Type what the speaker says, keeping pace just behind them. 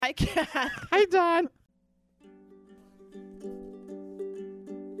Hi, Kat. Hi, Don.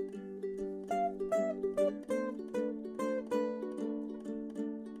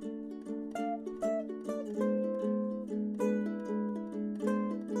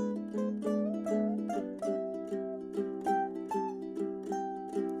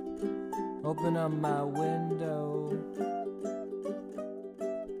 Open up my window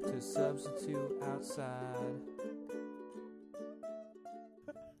to substitute outside.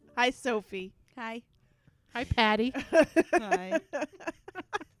 Hi, Sophie. Hi. Hi, Patty. Hi.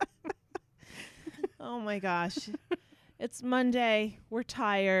 Oh my gosh. It's Monday. We're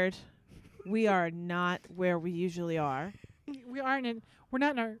tired. We are not where we usually are. We're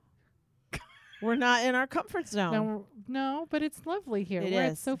not in our. We're not in our comfort zone. No, but it's lovely here. It We're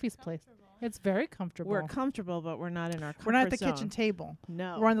at is. Sophie's place. It's very comfortable. We're comfortable, but we're not in our comfort We're not at the zone. kitchen table.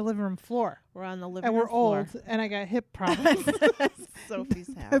 No. We're on the living room floor. We're on the living And room we're floor. old, and I got hip problems. Sophie's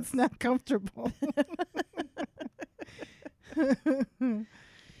house. That's not comfortable.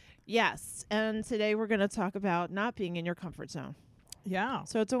 Yes. And today we're going to talk about not being in your comfort zone. Yeah.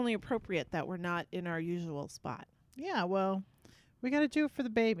 So it's only appropriate that we're not in our usual spot. Yeah, well, we got to do it for the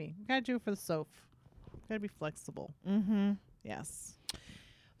baby. We got to do it for the Soph. Got to be flexible. Mm-hmm. Yes.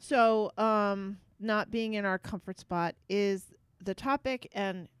 So not being in our comfort spot is the topic.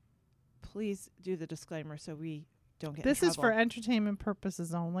 And please do the disclaimer so we don't get in This is for trouble. entertainment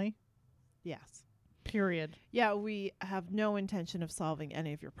purposes only. Yes. Period. Yeah, we have no intention of solving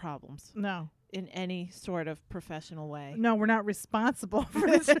any of your problems No. in any sort of professional way. No, we're not responsible for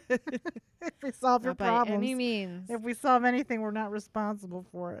this. If we solve your Not by problems. any means. If we solve anything, we're not responsible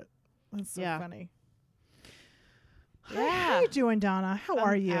for it. That's so Yeah. funny. Yeah. How you doing, Donna? How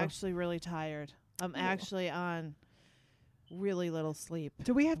are you? I'm actually really tired. I'm actually on really little sleep.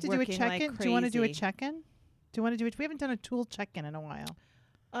 Do we have to do a working like check-in? Do you want to do a crazy. check-in? Do you want to do it? We haven't done a tool check-in in a while.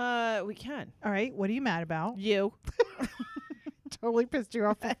 We can. All right. What are you mad about? You. Totally pissed you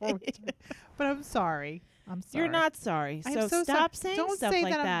off before we did. But I'm sorry. I'm sorry. You're not sorry. I'm So, so stop sorry. saying stuff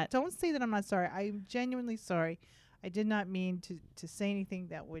like that. Don't say that I'm not sorry. I'm genuinely sorry. I did not mean to say anything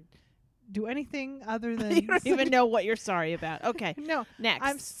that would do anything other than You don't even know what you're sorry about. Okay. No. Next.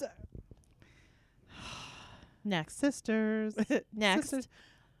 I'm so Next. sisters. Next. Sisters.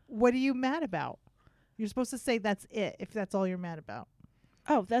 What are you mad about? You're supposed to say that's it if that's all you're mad about.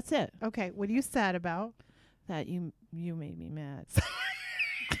 Oh, that's it. Okay. What are you sad about? That you made me mad.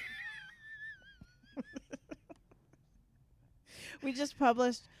 We just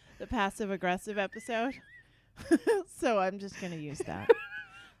published the passive aggressive episode. So I'm just going to use that.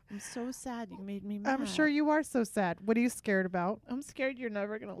 I'm so sad you made me mad. I'm sure you are so sad. What are you scared about? I'm scared you're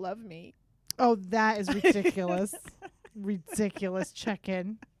never going to love me. Oh, that is ridiculous. Ridiculous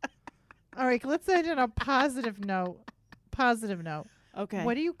check-in. All right, let's end on a positive note. Positive note. Okay.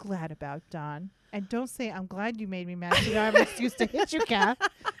 What are you glad about, Don? And don't say, I'm glad you made me mad. So now I have an excuse to hit you, Kath.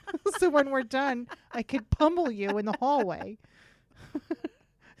 So when we're done, I could pummel you in the hallway.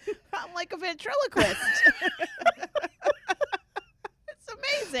 I'm like a ventriloquist. It's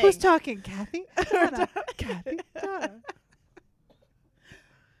amazing. Who's talking, Cathy? Donna. Cathy. Donna.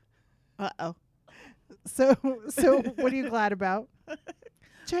 Uh-oh. So what are you glad about?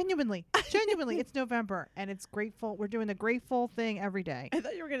 Genuinely, it's November and it's grateful. We're doing the grateful thing every day. I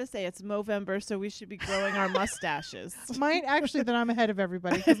thought you were going to say it's Movember, so we should be growing our mustaches. Mine actually, that I'm ahead of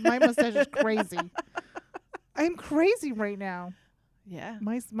everybody because my mustache is crazy. I'm crazy right now. Yeah.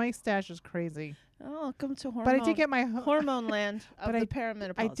 My stash is crazy. Oh, welcome to hormone. But I did get my hormone land of But the I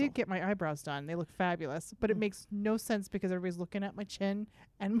perimenopausal. did get my eyebrows done. They look fabulous. But it makes no sense because everybody's looking at my chin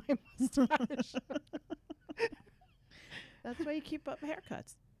and my mustache. That's why you keep up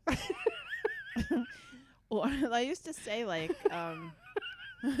haircuts. Well, I used to say, like,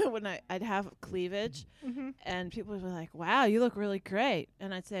 when I'd have cleavage, and people would be like, wow, you look really great.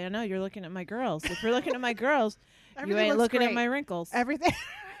 And I'd say, I know, you're looking at my girls. If you're looking at my girls, you Everything ain't looks looking at great. my wrinkles. Everything.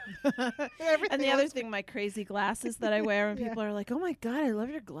 And the other thing, my crazy glasses that I wear, and Yeah. people are like, oh, my God, I love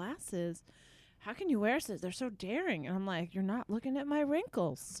your glasses. How can you wear this? They're so daring. And I'm like, you're not looking at my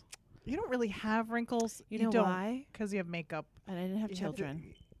wrinkles. You don't really have wrinkles. You know don't, why? Because you have makeup. And I didn't have You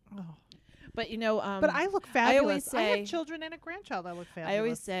children. Oh. But, you know, But I look fabulous. I always say- have children and a grandchild. I look fabulous. I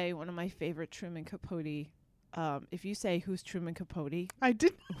always say one of my favorite Truman Capote. If you say who's Truman Capote, I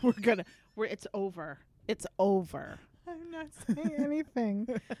did. it's over. It's over. I'm not saying anything.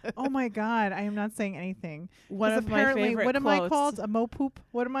 Oh my God, I am not saying anything. One 'Cause of my apparently, favorite what am I quotes. called? A mo poop?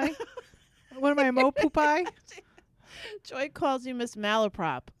 What am I? What am I? A mo poop eye? Joy calls you Miss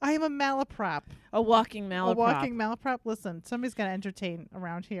Malaprop, I am a malaprop. a walking malaprop. A walking malaprop. Listen, somebody's got to entertain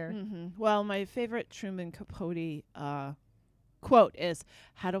around here. Well, my favorite Truman Capote quote is,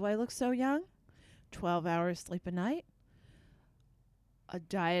 how do I look so young? 12 hours sleep a night, a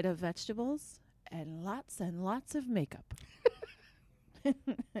diet of vegetables, and lots of makeup.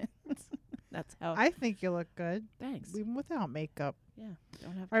 That's how. I think you look good, Thanks. even without makeup. Yeah.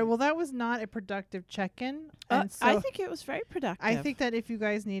 Don't have All right. to. Well, that was not a productive check-in. And so I think it was very productive. I think that if you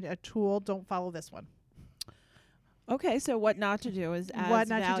guys need a tool, don't follow this one. Okay, so what not to do is as What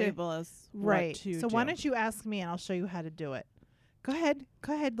not to do. valuable as Right. what to So do. why don't you ask me and I'll show you how to do it. Go ahead.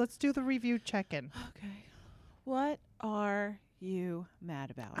 Let's do the review check-in. Okay. What are you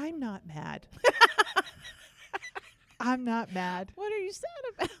mad about? I'm not mad. I'm not mad. What are you sad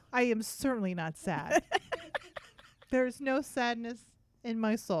about? I am certainly not sad. There's no sadness in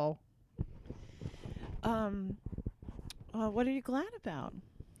my soul. What are you glad about?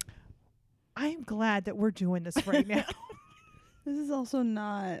 I am glad that we're doing this right now. This is also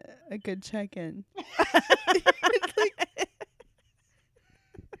not a good check-in.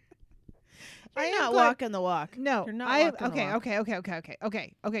 You're I am not glad- walking the walk. No, You're not I walking the walk.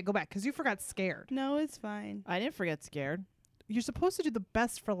 okay. Go back because you forgot scared. No, it's fine. I didn't forget scared. You're supposed to do the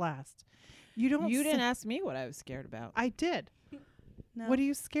best for last. You don't. You didn't sa- ask me what I was scared about. I did. No. What are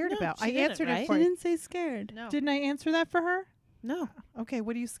you scared No, about? she I didn't, answered right? it for I you. didn't say scared. No. Didn't I answer that for her? No. Okay.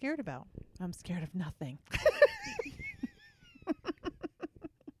 What are you scared about? I'm scared of nothing.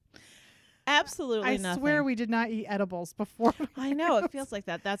 Absolutely I nothing. swear we did not eat edibles before. I know. It feels like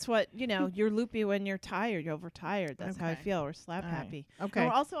that. That's what, you're loopy when you're tired. You're overtired. That's how I Okay. feel. We're slap All right. happy. Okay. And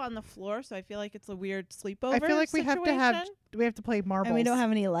we're also on the floor, so I feel like it's a weird sleepover I feel like we have to have. situation. We have to play marbles. And we don't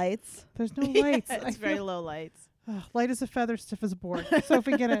have any lights. There's no lights. Yeah, it's very low lights. Light as a feather, stiff as a board.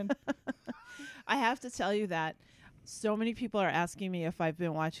 Sophie, get in. I have to tell you that so many people are asking me if I've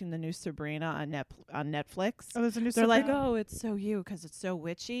been watching the new Sabrina on Netflix. Oh, there's a new. They're like, Sabrina? oh, it's so you because it's so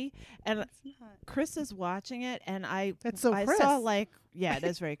witchy. And It's not. Chris is watching it, and I That's I saw it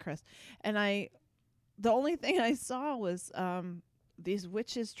is very Chris. And the only thing I saw was these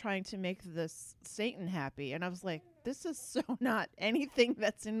witches trying to make this Satan happy, and I was like, this is so not anything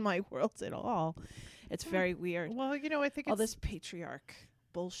that's in my world at all. It's very weird. Well, I think All it's this patriarch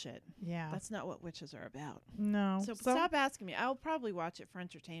bullshit. Yeah. That's not what witches are about. No. So stop asking me. I'll probably watch it for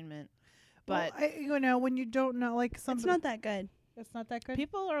entertainment. But when you don't know, like It's something, not that good. it's not that good.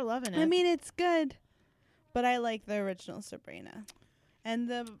 people are loving it. I mean, it's good, but I like the original Sabrina. And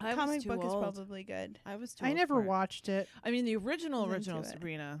the I was comic too book is old. probably good. I was too I old never for it. watched it. I mean, the original Was into it.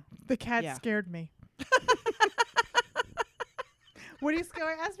 Sabrina. The cat Yeah. scared me. What are you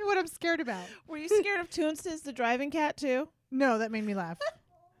scared? Ask me what I'm scared about. Were you scared of Toonses, the driving cat, too? No, that made me laugh.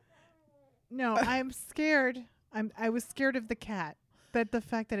 No, I'm scared. I was scared of the cat. That the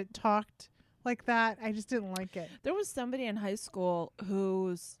fact that it talked like that, I just didn't like it. There was somebody in high school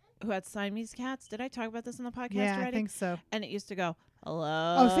who had Siamese cats. Did I talk about this on the podcast Yeah, already? I think so. And it used to go,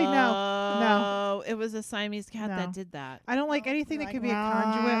 hello. Oh, see, no. It was a Siamese cat No. that did that. I don't like anything that Like, could be a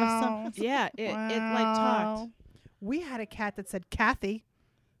conduit of some. Yeah, it like talked. We had a cat that said Cathy.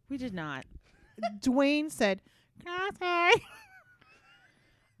 We did not. Dwayne said Cathy.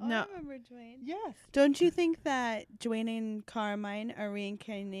 No. I remember Dwayne. Yes. Don't you think that Dwayne and Carmine are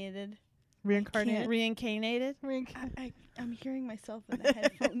reincarnated? Reincarnated. Reincarnated. I'm hearing myself in the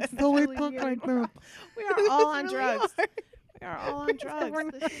headphones. It's So we really look weird. like that. We are all on It's really drugs. hard. We are all on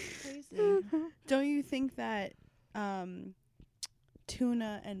drugs. This is crazy. Don't you think that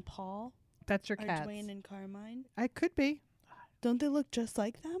Tuna and Paul That's your are cat. Dwayne and Carmine? I could be. Don't they look just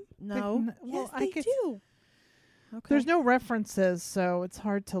like them? No. Well, yes, I they could. do. Okay. There's no references, so it's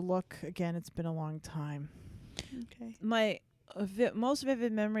hard to look. Again, it's been a long time. Okay. My most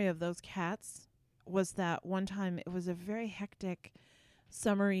vivid memory of those cats was that one time it was a very hectic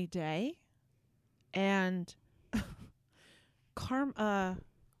summery day, and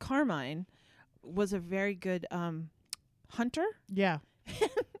Carmine was a very good hunter. Yeah.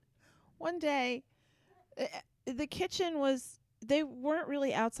 One day, the kitchen they weren't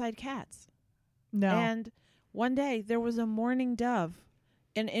really outside cats. No. And one day there was a mourning dove,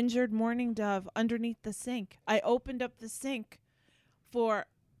 an injured mourning dove underneath the sink. I opened up the sink for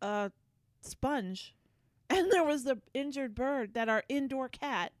a sponge, and there was the injured bird that our indoor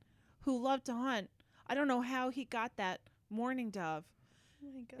cat who loved to hunt. I don't know how he got that mourning dove. Oh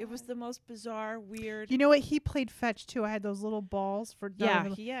my God. It was the most bizarre, weird. You know what? He played fetch too. I had those little balls for He and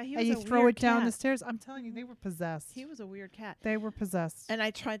was you a throw weird it down cat. the stairs. I'm telling you, they were possessed. He was a weird cat. They were possessed. And I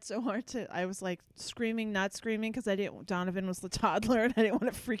tried so hard I was like screaming, not screaming, because Donovan was the toddler, and I didn't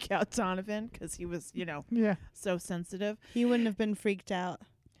want to freak out Donovan because he was, yeah. so sensitive. He wouldn't have been freaked out.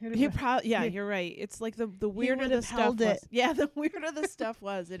 He probably, yeah, you're right. It's like the weirder would the have stuff held was. it. Yeah, the weirder the stuff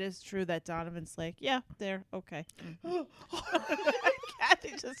was. It is true that Donovan's like, yeah, there, okay.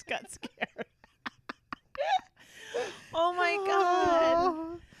 Cathy just got scared. Oh my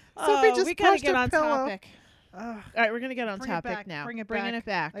god. Sophie just we gotta pushed get her on pillow. topic. Ugh. All right, we're gonna get on Bring it topic back, now. bring it Bringing back. it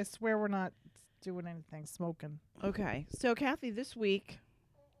back. I swear we're not doing anything. Smoking. Okay, so Cathy, this week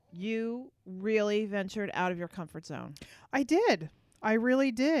you really ventured out of your comfort zone. I did. I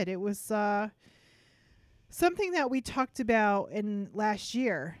really did. It was something that we talked about in last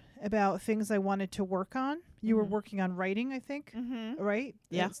year about things I wanted to work on. You were Mhm. working on writing, I think, Mm-hmm. right?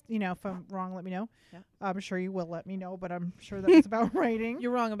 Yeah. That's, if I'm wrong, let me know. Yeah. I'm sure you will let me know, but I'm sure that was about writing.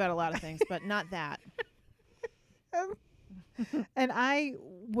 You're wrong about a lot of things, but not that. And I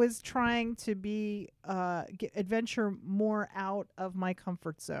was trying to adventure more out of my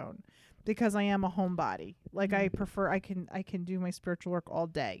comfort zone because I am a homebody. Like I prefer I can do my spiritual work all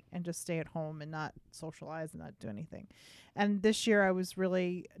day and just stay at home and not socialize and not do anything. And this year I was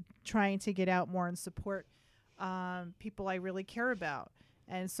really trying to get out more and support people I really care about.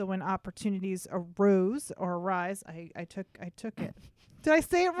 And so when opportunities arise, I took it. Did I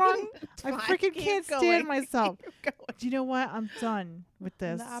say it wrong? I fine. freaking Keep can't going. stand myself. Keep going. Do you know what? I'm done with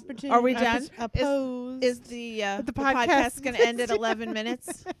this. The opportunity. Are we done? Opposed. Is the The podcast podcast going to end at 11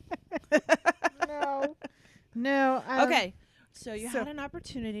 minutes? No. Okay. So you so- had an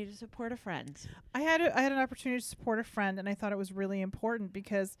opportunity to support a friend. I had an opportunity to support a friend, and I thought it was really important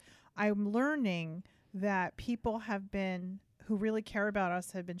because I'm learning that people who really care about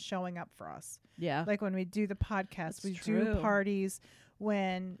us have been showing up for us. Yeah. Like when we do the podcast, That's we true. do parties,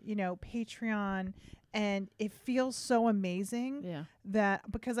 when, Patreon, and it feels so amazing Yeah. that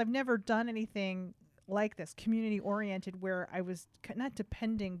because I've never done anything like this, community oriented, where I was not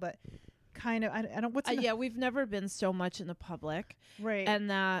depending, but kind of, I don't, what's in the- Yeah, we've never been so much in the public, right. and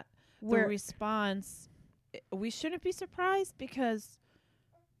that the Where- response, we shouldn't be surprised because,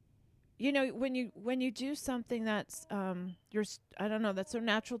 when you do something that's I don't know, that's so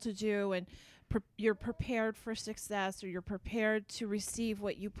natural to do, and you're prepared for success, or you're prepared to receive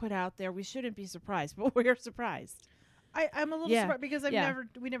what you put out there, we shouldn't be surprised, but we're surprised. I'm a little Yeah. surprised because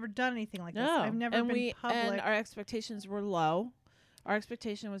we never done anything like this. No, I've never and been public, and our expectations were low. Our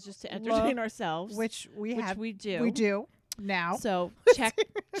expectation was just to entertain ourselves, which we do. We do now. So check.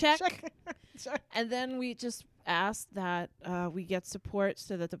 Check. And then we just ask that we get support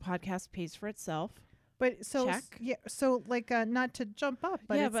so that the podcast pays for itself. But so Check. so like not to jump up,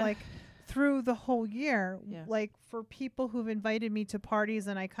 but Yeah, it's but- like through the whole year, Yeah. like for people who've invited me to parties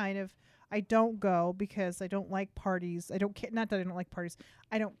and I don't go because I don't like parties. I don't care. Not that I don't like parties.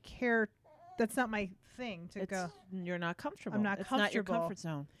 I don't care. That's not my thing to go. You're not comfortable. I'm not It's not your comfortable. comfort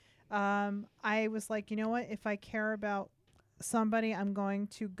zone. I was like, you know what? If I care about somebody, I'm going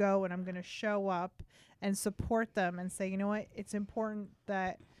to go and I'm going to show up and support them and say, you know what? It's important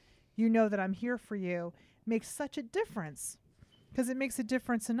that you know that I'm here for you. Makes such a difference because it makes a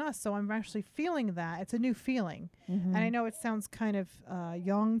difference in us. So I'm actually feeling that. It's a new feeling. And I know it sounds kind of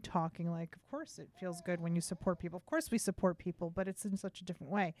young talking, like, of course it feels good when you support people. Of course we support people, but it's in such a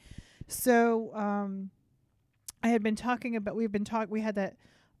different way. So I had been talking about, we had that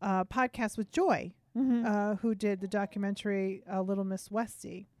podcast with Joy, who did the documentary Little Miss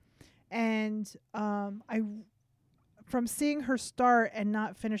Westy. And from seeing her start and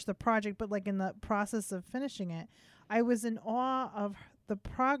not finish the project, but like in the process of finishing it, I was in awe of the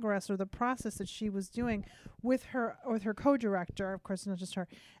progress or the process that she was doing with her co-director, of course, not just her.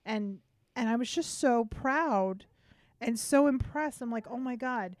 And I was just so proud and so impressed. I'm like, oh my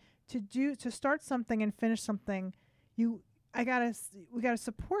God, to start something and finish something, we gotta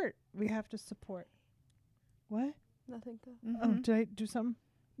support. We have to support. What? Nothing. Oh, did I do something?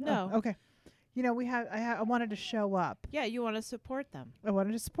 No. Oh, okay. I wanted to show up. Yeah, you want to support them. I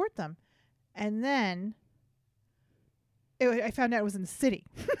wanted to support them. And then I found out it was in the city.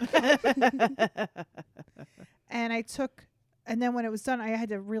 And then when it was done, I had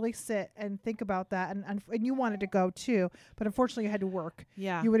to really sit and think about that. And you wanted to go too, but unfortunately you had to work.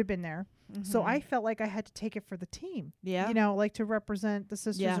 Yeah. You would have been there. So I felt like I had to take it for the team. Yeah. Like to represent the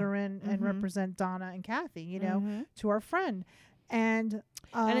sisters are in and represent Donna and Cathy, to our friend. And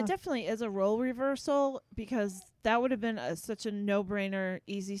it definitely is a role reversal because that would have been such a no-brainer,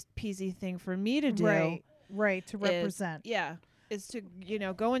 easy peasy thing for me to do. Right, to represent. Is to,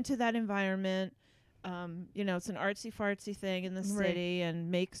 go into that environment. It's an artsy-fartsy thing in the city and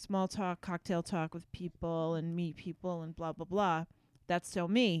make small talk, cocktail talk with people and meet people and blah, blah, blah. That's so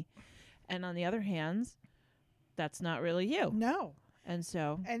me. And on the other hand, that's not really you. No. And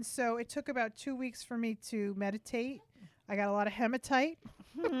so it took about 2 weeks for me to meditate. I got a lot of hematite.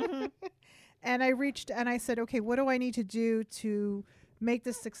 And I reached and I said, okay, what do I need to do to make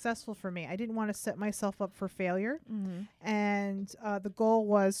this successful for me? I didn't want to set myself up for failure. And the goal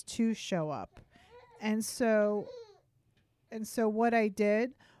was to show up. And so what I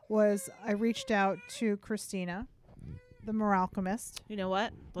did was I reached out to Christina, the Moralchemist. You know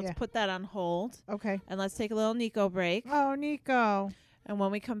what? Let's put that on hold. Okay. And let's take a little Nico break. Oh, Nico. And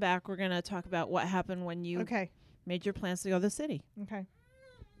when we come back, we're going to talk about what happened when you made your plans to go to the city. Okay.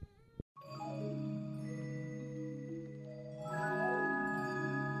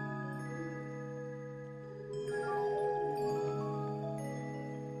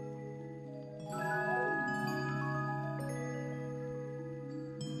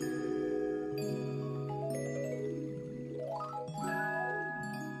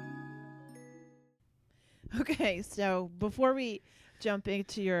 Okay, so before we jump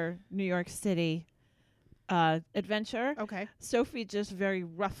into your New York City adventure, Sophie just very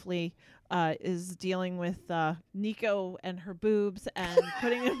roughly is dealing with Nico and her boobs and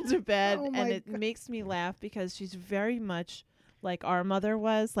putting him to bed, and it makes me laugh because she's very much like our mother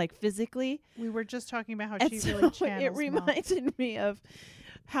was, like physically. We were just talking about how and she so really channels it reminded me of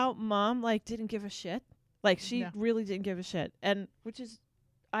how Mom like didn't give a shit. Like she really didn't give a shit, and which is.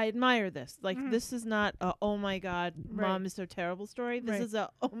 I admire this. Like, this is not a, oh, my God, Mom is so terrible story. This is a,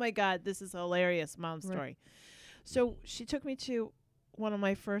 oh, my God, this is hilarious Mom story. So she took me to one of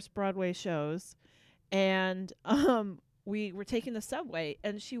my first Broadway shows, and we were taking the subway,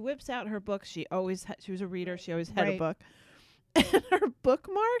 and she whips out her book. She always she was a reader. She always had a book. And her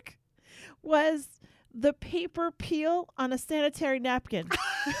bookmark was the paper peel on a sanitary napkin.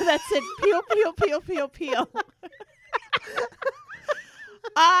 That said, peel, peel, peel, peel, peel.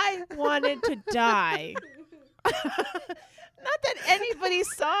 I wanted to die. Not that anybody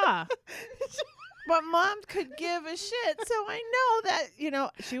saw. But Mom could give a shit. So I know that, you know,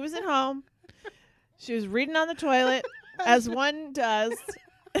 she was at home. She was reading on the toilet, as one does,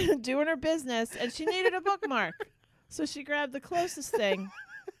 doing her business, and she needed a bookmark. So she grabbed the closest thing.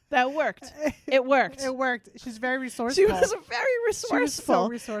 That worked. It worked. It worked. She's very resourceful. She was very resourceful. She was so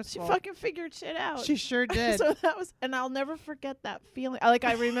resourceful. She fucking figured shit out. She sure did. So that was, and I'll never forget that feeling.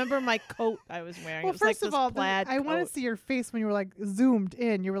 I remember my coat I was wearing. Well, it was first like of this all, plaid I want coat. to see your face when you were like zoomed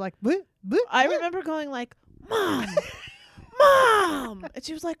in. You were like, bloop, bloop, I bloop. remember going like, Mom, Mom, and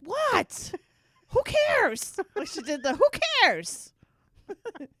she was like, what? Who cares? Like she did the who cares?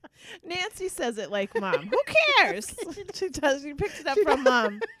 Nancy says it like Mom. Who cares? She does. She picks it up from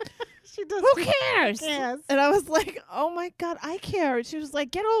Mom. She does. Who cares? Yes. And I was like, oh my God, I care. And she was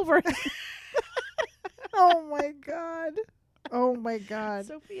like, get over it. Oh my God. Oh my God.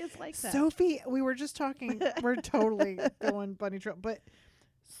 Sophie is like that. Sophie, we were just talking. We're totally going bunny trail. But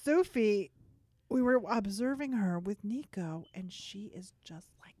Sophie, we were observing her with Nico, and she is just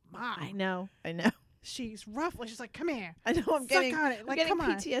like Mom. I know. She's rough. She's like, come here. I know. I'm getting come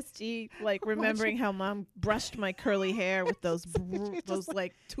on. PTSD, like remembering how Mom brushed my curly hair with those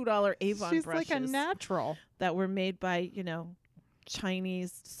like $2 Avon she's brushes. Like a natural that were made by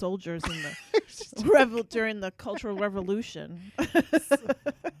Chinese soldiers in the during the Cultural Revolution.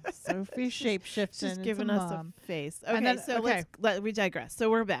 Sophie shapeshifting. She's giving us a face. Okay, we digress.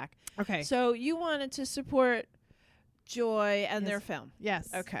 So we're back. Okay. So you wanted to support Joy and their film. Yes.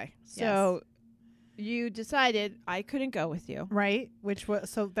 Okay. So you decided I couldn't go with you. Right.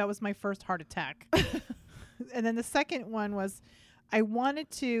 That was my first heart attack. And then the second one was I wanted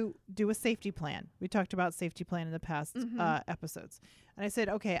to do a safety plan. We talked about safety plan in the past episodes. And I said,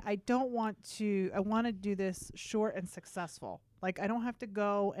 okay, I want to do this short and successful. Like, I don't have to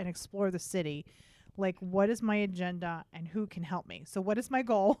go and explore the city. Like, what is my agenda and who can help me? So what is my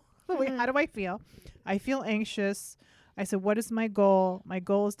goal? How do I feel? I feel anxious. I said, what is my goal? My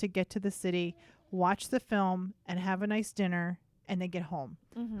goal is to get to the city, watch the film, and have a nice dinner, and then get home.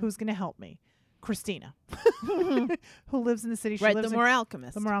 Who's going to help me? Christina, who lives in the city. The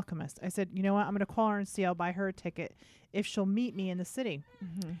Moralchemist. The Moralchemist. I said, you know what? I'm going to call her and see. I'll buy her a ticket if she'll meet me in the city.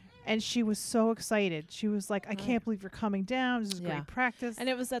 And she was so excited. She was like, I can't believe you're coming down. This is great practice. And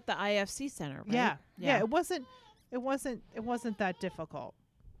it was at the IFC Center, right? Yeah. It wasn't that difficult.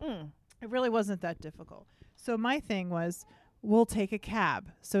 It really wasn't that difficult. So my thing was, we'll take a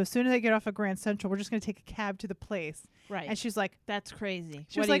cab. So as soon as I get off of Grand Central, we're just going to take a cab to the place. Right. And she's like, that's crazy.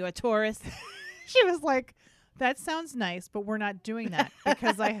 She what was are you, a tourist? She was like, that sounds nice, but we're not doing that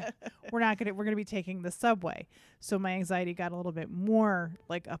because we're going to be taking the subway. So my anxiety got a little bit more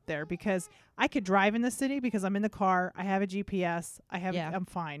like up there because I could drive in the city because I'm in the car. I have a GPS. I'm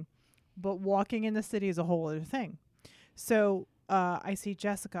fine. But walking in the city is a whole other thing. So I see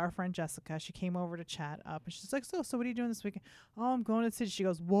Jessica, our friend Jessica. She came over to chat up, and she's like, so what are you doing this weekend? Oh, I'm going to the city. She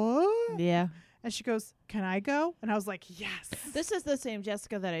goes, what? Yeah. And she goes, can I go? And I was like, yes. This is the same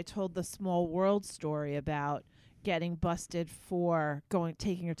Jessica that I told the Small World story about getting busted for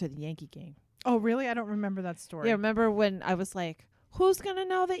taking her to the Yankee game. Oh, really? I don't remember that story. Yeah, remember when I was like, who's going to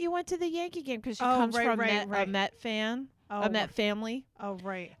know that you went to the Yankee game? Because she comes from a Met fan, a Met family. Oh,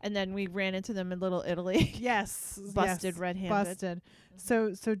 right. And then we ran into them in Little Italy. Yes. Busted red-handed. Busted.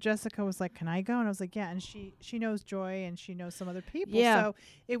 So Jessica was like, can I go? And I was like, yeah. And she knows Joy and she knows some other people. Yeah. So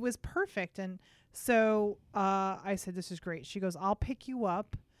it was perfect. And so I said, this is great. She goes, I'll pick you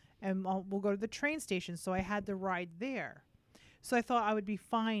up and we'll go to the train station. So I had the ride there. So I thought I would be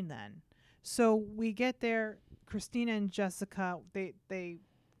fine then. So we get there. Christina and Jessica, they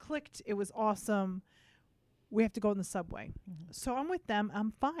clicked. It was awesome. We have to go in the subway. Mm-hmm. So I'm with them.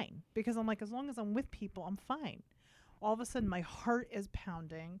 I'm fine because I'm like, as long as I'm with people, I'm fine. All of a sudden, my heart is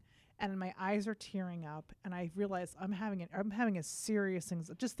pounding and my eyes are tearing up, and I realize I'm having a serious thing.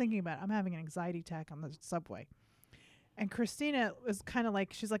 Just thinking about it, I'm having an anxiety attack on the subway. And Christina was kind of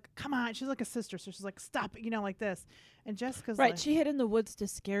like, she's like, come on. She's like a sister. So she's like, stop it, like this. And Jessica's right. like. She hid in the woods to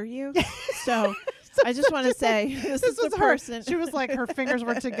scare you. So I just want to say, this is was the her. person. She was like, her fingers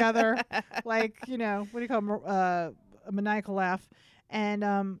were together. Like, what do you call it? A maniacal laugh.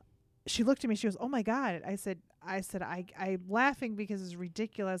 And she looked at me. She goes, oh, my God. I said, I'm laughing because it's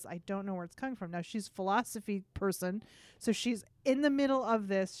ridiculous. I don't know where it's coming from. Now, she's a philosophy person. So she's in the middle of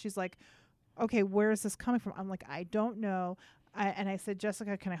this. She's like, okay, where is this coming from? I'm like, I don't know. And I said,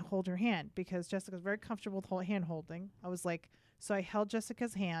 Jessica, can I hold your hand? Because Jessica's very comfortable with hand holding. I was like, so I held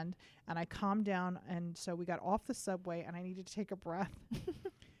Jessica's hand and I calmed down. And so we got off the subway and I needed to take a breath.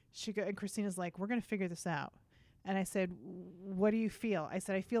 And Christina's like, we're going to figure this out. And I said, what do you feel? I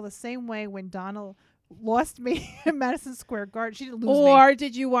said, I feel the same way when Donna lost me in Madison Square Garden. She didn't lose me. Or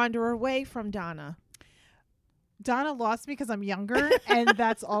did you wander away from Donna? Donna lost me because I'm younger, and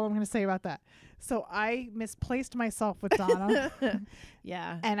that's all I'm going to say about that. So I misplaced myself with Donna.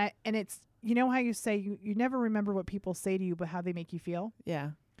 Yeah. And it's, how you say you never remember what people say to you, but how they make you feel? Yeah.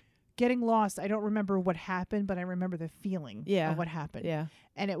 Getting lost, I don't remember what happened, but I remember the feeling of what happened. Yeah.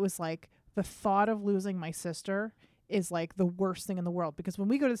 And it was like the thought of losing my sister is like the worst thing in the world, because when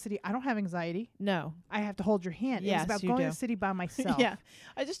we go to the city, I don't have anxiety. No. I have to hold your hand. Yes, it's about you going do. to the city by myself. Yeah.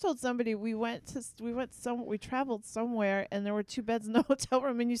 I just told somebody we traveled somewhere and there were 2 beds in the hotel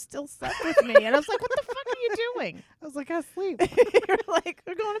room and you still slept with me. And I was like, what the fuck are you doing? I was like, I sleep. You're like,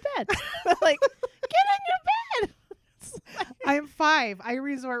 we're going to bed. I'm like, get in your bed. I'm 5. I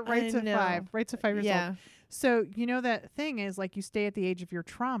resort right I to know. 5 years Yeah. old. So that thing is like you stay at the age of your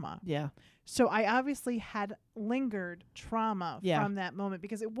trauma. Yeah. So I obviously had lingered trauma from that moment,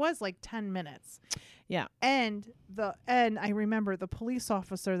 because it was like 10 minutes. Yeah. And I remember the police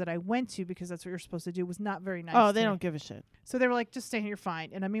officer that I went to, because that's what you're supposed to do, was not very nice. Oh, they to don't me. give a shit. So they were like, just stay here, you're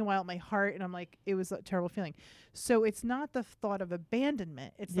fine. And meanwhile, my heart, and I'm like, it was a terrible feeling. So it's not the thought of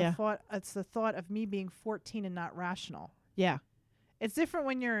abandonment. It's the thought of me being 14 and not rational. Yeah. It's different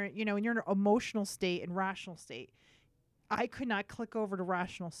when you're, when you're in an emotional state and rational state. I could not click over to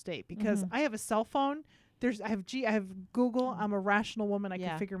rational state because I have a cell phone. I have Google. I'm a rational woman. I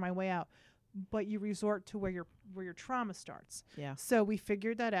can figure my way out. But you resort to where your trauma starts. Yeah. So we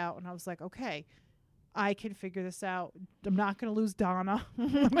figured that out, and I was like, okay, I can figure this out. I'm not going to lose Donna.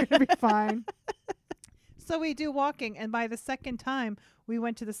 I'm going to be fine. So we do walking, and by the second time we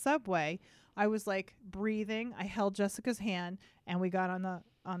went to the subway, I was like breathing. I held Jessica's hand, and we got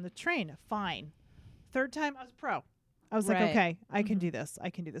on the train. Fine. Third time, I was pro. I was like, okay, I can do this. I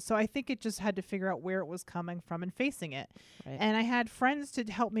can do this. So I think it just had to figure out where it was coming from and facing it. Right. And I had friends to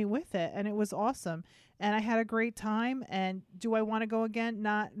help me with it, and it was awesome. And I had a great time. And do I want to go again?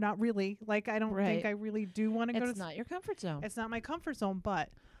 Not really. Like, I don't think I really do want to go. It's not your comfort zone. It's not my comfort zone, but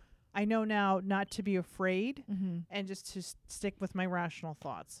I know now not to be afraid and just to stick with my rational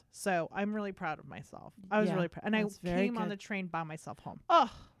thoughts. So I'm really proud of myself. I was really proud. And I came on the train by myself home. Oh,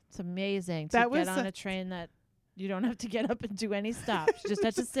 it's amazing to get on a train that you don't have to get up and do any stops. You just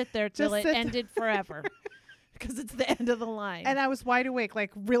have to sit there till it ended forever, because it's the end of the line. And I was wide awake,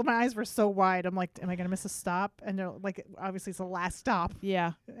 like my eyes were so wide. I'm like, am I going to miss a stop? And they're like, obviously it's the last stop.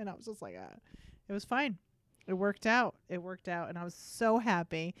 Yeah. And I was just like, it was fine. It worked out. And I was so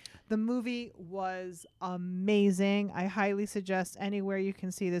happy. The movie was amazing. I highly suggest anywhere you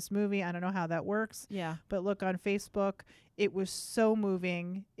can see this movie. I don't know how that works. Yeah. But look on Facebook. It was so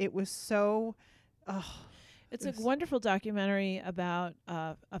moving. It was so... It's a wonderful documentary about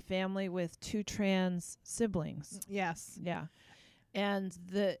a family with 2 trans siblings. Yes. Yeah. And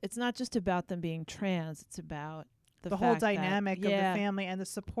it's not just about them being trans. It's about the whole fact that- dynamic of the yeah. family and the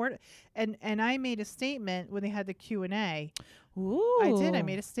support. And I made a statement when they had the Q&A. Ooh, I did. I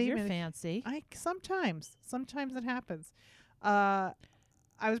made a statement. You're fancy. Sometimes it happens. I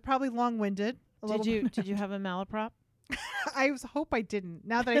was probably long-winded. Did you have a malaprop? I hope I didn't.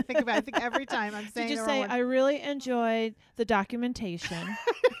 Now that I think about it, I think every time I'm saying Did you the say wrong I really enjoyed the documentation,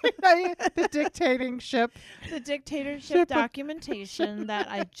 the dictatorship. the dictatorship documentation that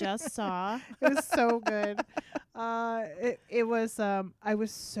I just saw? It was so good. It was. I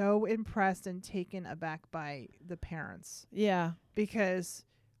was so impressed and taken aback by the parents Yeah. because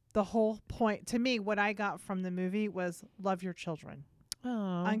the whole point to me, what I got from the movie was love your children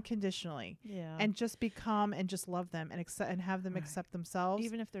Oh. unconditionally, yeah. and just be calm and just love them and accept and have them Right. accept themselves,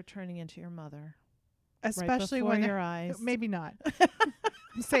 even if they're turning into your mother, especially right when before they're your eyes. maybe not.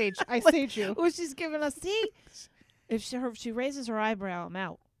 Sage, I sage you. Oh, she's giving us. See, if she raises her eyebrow, I'm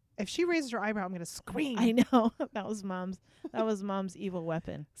out. If she raises her eyebrow, I'm gonna scream. I know. That was mom's evil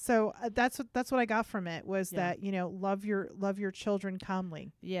weapon. So that's what I got from it was Yeah. that love your children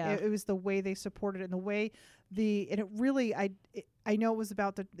calmly. Yeah. It was the way they supported it and the way and it really I know it was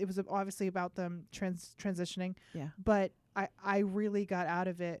obviously about them transitioning. Yeah. But I really got out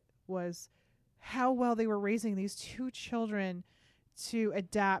of it was how well they were raising these two children to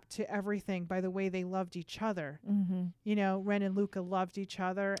adapt to everything by the way they loved each other. Mm-hmm. Ren and Luca loved each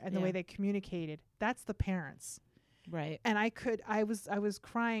other and the Yeah. way they communicated. That's the parents. Right. And I was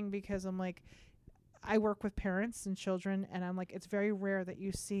crying because I'm like, I work with parents and children, and I'm like, it's very rare that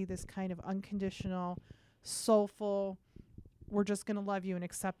you see this kind of unconditional, soulful, we're just going to love you and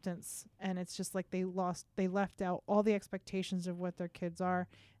acceptance. And it's just like they left out all the expectations of what their kids are,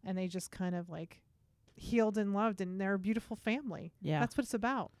 and they just kind of like healed and loved, and they're a beautiful family. Yeah. That's what it's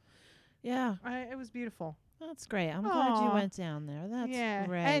about. Yeah. It was beautiful. That's great. I'm glad you Aw. went down there. That's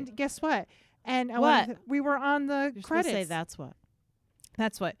great. And guess what? And What? we were on the You're supposed to credits. say that's what.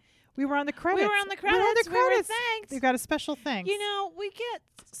 That's what. We were on the credits. We were on the credits. We were thanked. You got a special thanks. We get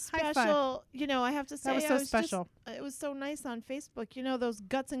High five. special. I have to say That was so special. It was so nice on Facebook. Those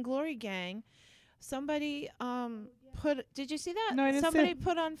Guts and Glory gang. Somebody put. Did you see that? No, I didn't see Somebody it.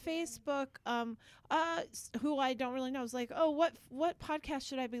 put on Facebook. Who I don't really know. Was like, oh, what podcast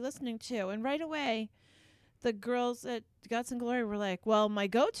should I be listening to? And right away, the girls at Guts and Glory were like, well, my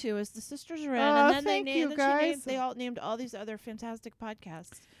go-to is the Sisters Are In. Oh, And then thank you, guys. they all named all these other fantastic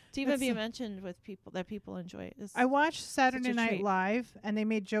podcasts to even That's be so- mentioned with people that people enjoy. I watched Saturday such a Night treat. Live, and they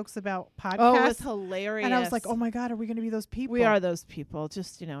made jokes about podcasts. Oh, it's hilarious. and I was like, oh my God, are we going to be those people? we are those people.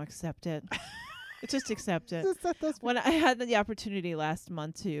 Just, accept it. Just accept it. When I had the opportunity last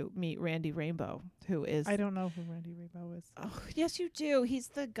month to meet Randy Rainbow, who is... I don't know who Randy Rainbow is. Oh, yes, you do. He's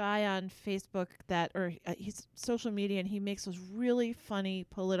the guy on Facebook he's social media, and he makes those really funny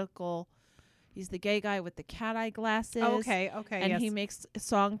political... He's the gay guy with the cat eye glasses. Okay, And yes. he makes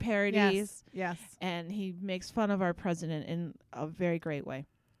song parodies. Yes. And he makes fun of our president in a very great way.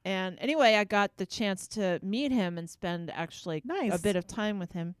 And anyway, I got the chance to meet him and spend actually Nice. a bit of time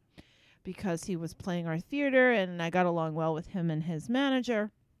with him because he was playing our theater, and I got along well with him and his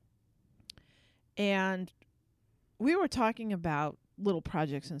manager. And we were talking about little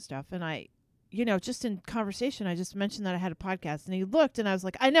projects and stuff, and I, just in conversation, I just mentioned that I had a podcast, and he looked, and I was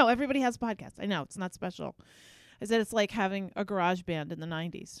like, I know, everybody has a podcast. I know, it's not special. I said it's like having a garage band in the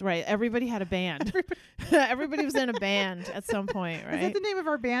 90s, right? Everybody had a band. Everybody was in a band at some point, right? Is that the name of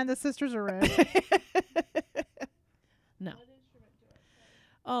our band? The Sisters Are In. No.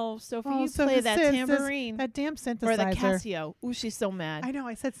 Oh, Sophie, Oh, you Sophie play that says tambourine. that damn synthesizer. Or the Casio. Ooh, she's so mad. I know.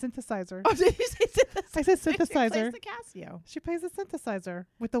 I said synthesizer. Oh, did you say synthesizer? I said She synthesizer. plays the Casio. She plays the synthesizer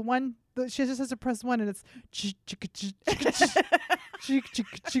with the one. She just has to press one, and it's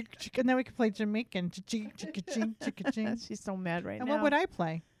and then we can play Jamaican. She's so mad right And now. what would I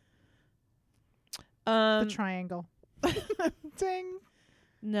play? The triangle. Ding.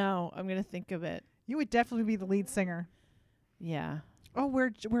 No, I'm gonna think of it. You would definitely be the lead singer. Yeah. Oh,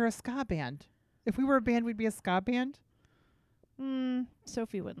 we're a ska band. If we were a band, we'd be a ska band.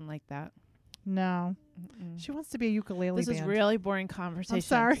 Sophie wouldn't like that. No, Mm-mm. she wants to be a ukulele This band. is really boring conversation. I'm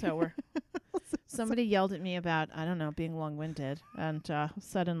sorry. So we're somebody yelled at me about being long-winded, and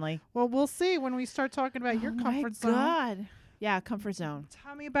suddenly Well, we'll see when we start talking about your comfort zone. God. Yeah, comfort zone.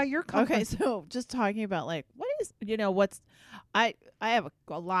 Tell me about your comfort. Okay, so just talking about what is what's I have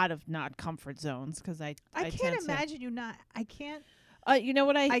a lot of not comfort zones because I I tend can't to- imagine you not. I can't. you know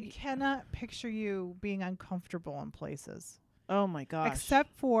what I cannot picture you being uncomfortable in places. oh my gosh. Except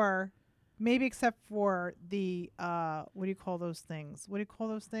for the what do you call those things? What do you call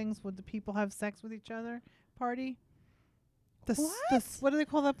those things when the people have sex with each other? Party? What do they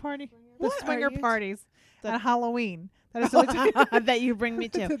call that party? The What are swinger you parties the- at Halloween. That is the only time that you bring me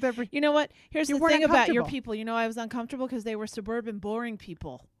to. They're- You know what? Here's You the weren't thing about your uncomfortable. people. You know, I was uncomfortable because they were suburban, boring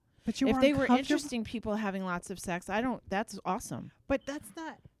people. But you If were they were uncomfortable? interesting people having lots of sex, I don't. That's awesome. But that's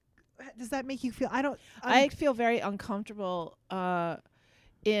not. Does that make you feel? I don't. I feel very uncomfortable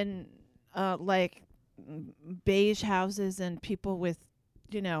in like beige houses and people with,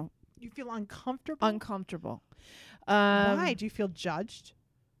 you know, You feel uncomfortable. uncomfortable. Why do you feel judged?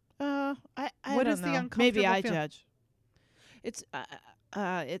 I What don't is the know. Maybe uncomfortable I feel- judge. It's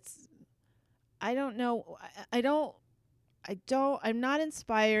I don't know. I'm not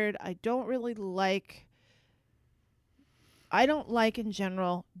inspired. I don't like in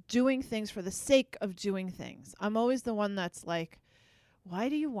general doing things for the sake of doing things. I'm always the one that's like, why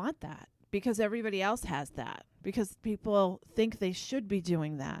do you want that? Because everybody else has that. Because people think they should be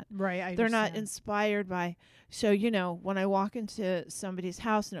doing that. Right. They're not inspired by. So, you know, when I walk into somebody's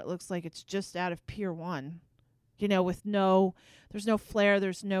house and it looks like it's just out of Pier 1, you know, there's no flair,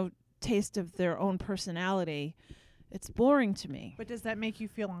 there's no taste of their own personality. It's boring to me. But does that make you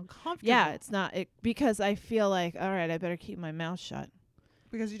feel uncomfortable? Yeah, it's not because I feel like, all right, I better keep my mouth shut.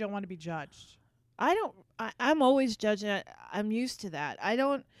 Because you don't want to be judged. I'm always judging. I'm used to that.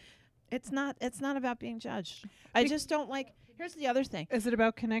 It's not about being judged. I just don't like. Here's the other thing. Is it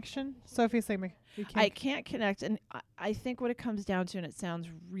about connection? Sophie's saying you can't. I can't connect, and I think what it comes down to, and it sounds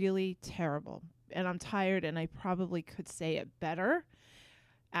really terrible, and I'm tired, and I probably could say it better.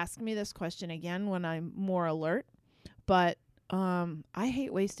 Ask me this question again when I'm more alert. But I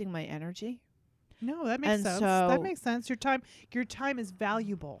hate wasting my energy. No, that makes sense. That makes sense. Your time is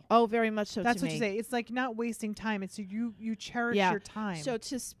valuable. Oh, very much so. That's to what me. you say. It's like not wasting time. It's you cherish your time. So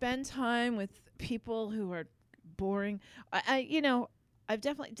to spend time with people who are boring, I've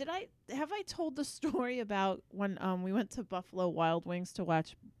definitely have I told the story about when we went to Buffalo Wild Wings to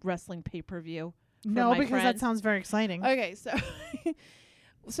watch wrestling pay-per-view? No, because that friend. sounds very exciting. Okay, so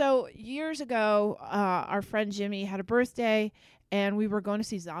so years ago, our friend Jimmy had a birthday, and we were going to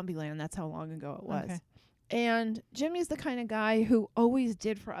see Zombieland. That's how long ago it was. Okay. And Jimmy's the kind of guy who always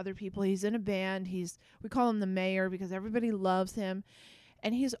did for other people. He's in a band. We call him the mayor because everybody loves him.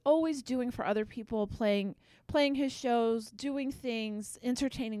 And he's always doing for other people, playing his shows, doing things,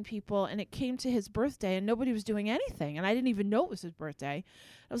 entertaining people. And it came to his birthday, and nobody was doing anything. And I didn't even know it was his birthday.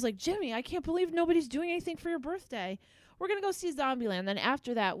 I was like, Jimmy, I can't believe nobody's doing anything for your birthday. We're going to go see Zombieland. Then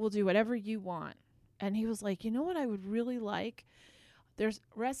after that, we'll do whatever you want. And he was like, you know what I would really like? There's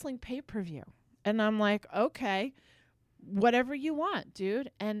wrestling pay-per-view. And I'm like, okay, whatever you want,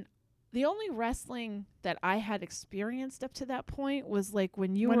 dude. And the only wrestling that I had experienced up to that point was like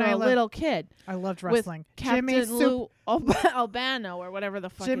when you were a little kid. I loved wrestling. With Captain Lou Albano or whatever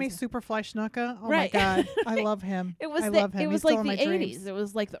the fuck. Jimmy his Superfly Snuka. Oh Right. my God, I love him. It was I love him. It was He's still like in the my 80s. dreams. It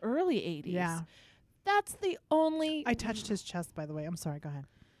was like the early 80s. Yeah. That's the only. I touched his chest, by the way. I'm sorry. Go ahead.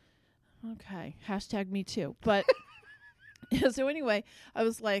 Okay. #me too. But so anyway, I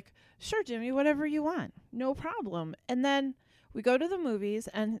was like, sure, Jimmy, whatever you want. No problem. And then we go to the movies,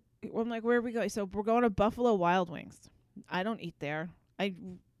 and I'm like, where are we going? So we're going to Buffalo Wild Wings. I don't eat there. We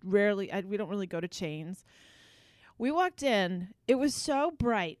don't really go to chains. We walked in. It was so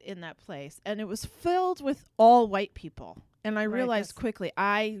bright in that place, and it was filled with all white people. And I realized quickly,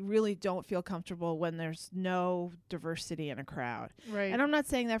 I really don't feel comfortable when there's no diversity in a crowd. Right. And I'm not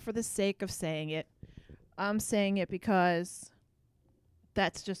saying that for the sake of saying it. I'm saying it because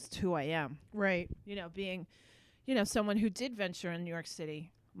that's just who I am. Right. You know, being, someone who did venture in New York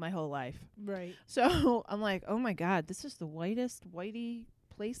City my whole life. Right. So I'm like, oh my God, this is the whitest, whitey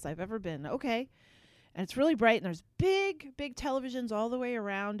place I've ever been. Okay. And it's really bright, and there's big, big televisions all the way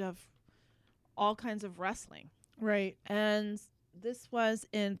around of all kinds of wrestling. Right. And this was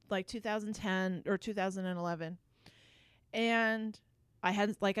in like 2010 or 2011. And I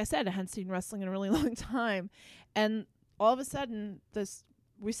hadn't seen wrestling in a really long time. And all of a sudden,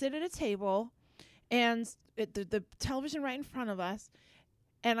 we sit at a table, and the television right in front of us,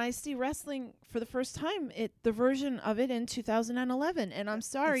 and I see wrestling for the first time, the version of it in 2011. And I'm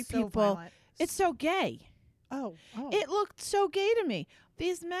sorry, It's so people, violent. it's so gay. Oh. It looked so gay to me.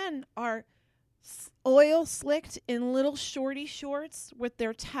 These men are oil slicked in little shorty shorts with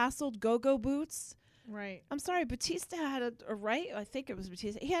their tasseled go-go boots. Right. I'm sorry, Batista had I think it was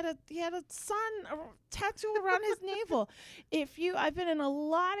Batista. He had a sun tattoo around his navel. I've been in a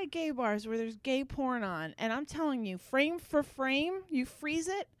lot of gay bars where there's gay porn on, and I'm telling you, frame for frame, you freeze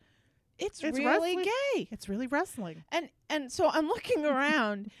it, it's really wrestling. gay. It's really wrestling. And so I'm looking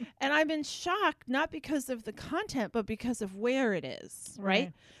around, and I've been shocked, not because of the content, but because of where it is,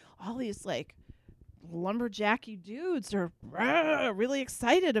 right? All these like lumberjacky dudes are really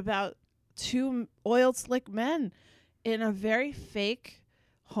excited about two oiled slick men in a very fake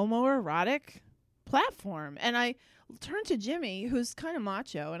homoerotic platform. And I turned to Jimmy, who's kind of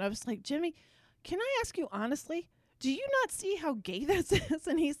macho, and I was like, Jimmy, can I ask you honestly, do you not see how gay this is?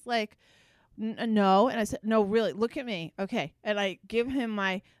 And he's like, no. And I said, no, really, look at me. Okay. And I give him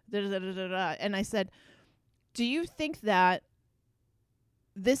my da-da-da-da-da. And I said, do you think that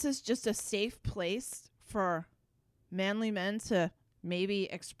this is just a safe place for manly men to maybe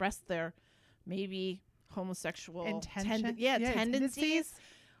express their maybe homosexual Intention? tendencies,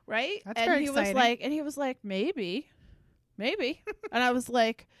 right? That's and very he exciting. was like, maybe. And I was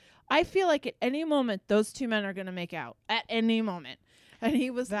like, I feel like at any moment those two men are going to make out at any moment. And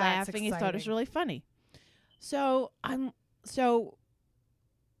he was That's laughing. He thought it was exciting. really funny. So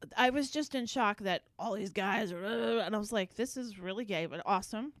I was just in shock that all these guys are, and I was like, this is really gay, but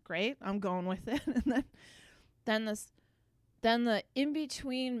awesome, great, I'm going with it. And then the in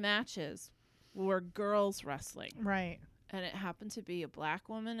between matches were girls wrestling, Right. and it happened to be a black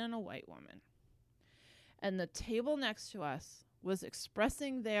woman and a white woman. And the table next to us was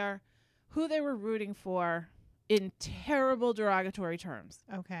expressing who they were rooting for in terrible derogatory terms.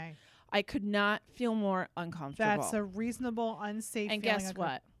 Okay. I could not feel more uncomfortable. That's a reasonable, unsafe and feeling. guess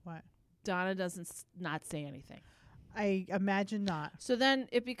what? What? Donna doesn't not say anything. I imagine not. So then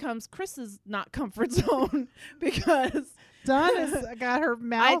it becomes Chris's not comfort zone because Donna's got her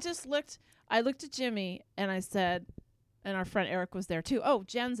mouth. I looked at Jimmy and I said, and our friend Eric was there too. Oh,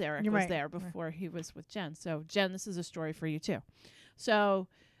 Jen's Eric You're was right. there before he was with Jen. So Jen, this is a story for you too. So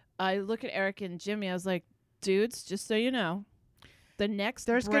I look at Eric and Jimmy. I was like, dudes, just so you know, the next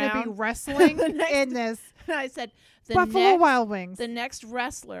There's going to be round- wrestling The next- in this. I said, Buffalo Wild Wings. the next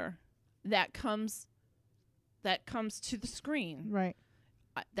wrestler that comes to the screen, Right.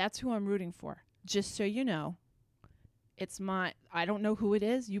 that's who I'm rooting for. Just so you know, I don't know who it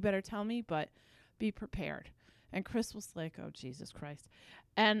is. You better tell me, but be prepared. And Chris was like, oh, Jesus Christ.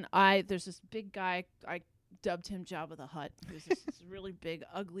 And there's this big guy, I dubbed him Jabba the Hutt. He was this really big,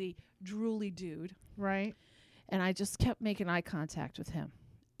 ugly, drooly dude. Right. And I just kept making eye contact with him.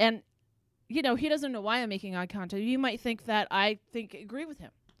 And, he doesn't know why I'm making eye contact. You might think that I agree with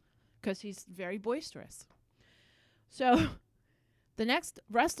him because he's very boisterous. So the next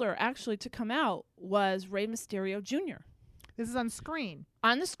wrestler actually to come out was Rey Mysterio Jr. This is on screen.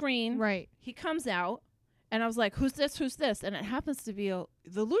 On the screen, Right. he comes out, and I was like, who's this? Who's this? And it happens to be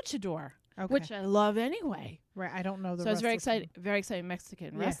the luchador, Okay. which I love anyway. Right. I don't know the So I was very wrestlers. excited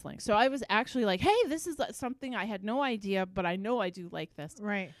Mexican Yeah. wrestling. So I was actually like, hey, this is something I had no idea, but I know I do like this.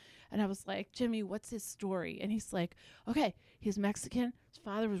 Right. And I was like, Jimmy, what's his story? And he's like, okay, he's Mexican. His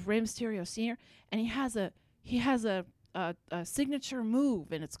father was Rey Mysterio Sr. And he has a signature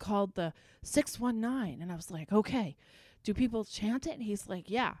move, and it's called the 619. And I was like, okay, do people chant it? And he's like,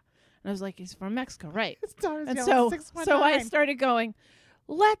 yeah. And I was like, he's from Mexico, right? Donna's And yelling, so I 619. started going,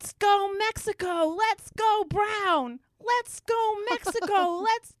 let's go Mexico, let's go Brown, let's go Mexico,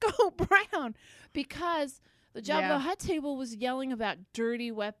 let's go Brown, because the Jabba the Hutt table was yelling about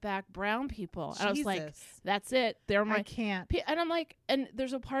dirty, wetback brown people. And I was like, Jesus. that's it. They're my I can't. and I'm like, and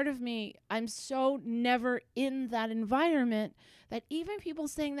there's a part of me, I'm so never in that environment that even people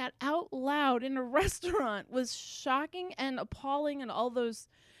saying that out loud in a restaurant was shocking and appalling and all those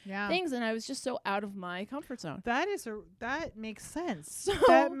Yeah. things. And I was just so out of my comfort zone. That makes sense. So,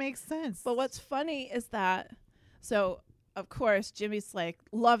 That makes sense. but what's funny is that, so of course, Jimmy's like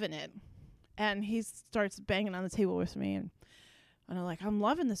loving it. And he starts banging on the table with me. And I'm like, I'm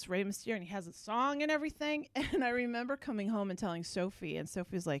loving this Rey Mysterio. And he has a song and everything. And I remember coming home and telling Sophie. And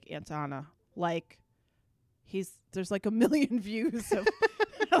Sophie's like, Aunt Donna, like, there's like 1 million views of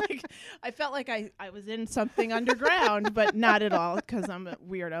like, I felt like I was in something underground, but not at all because I'm a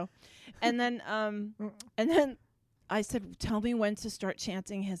weirdo. And then I said, tell me when to start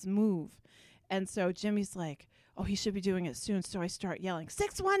chanting his move. And so Jimmy's like, oh, he should be doing it soon. So I start yelling,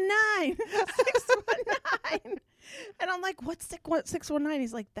 619, 619. And I'm like, what's 619?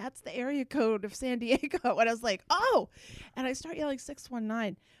 He's like, that's the area code of San Diego. And I was like, oh. And I start yelling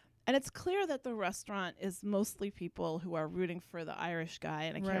 619. And it's clear that the restaurant is mostly people who are rooting for the Irish guy.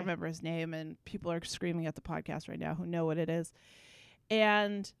 And I can't remember his name. And people are screaming at the podcast right now who know what it is.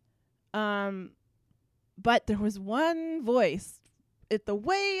 And, but there was one voice at the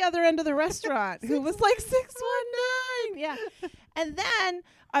way other end of the restaurant who was like 619. Yeah. And then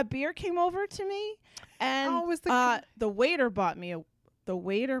a beer came over to me, and the waiter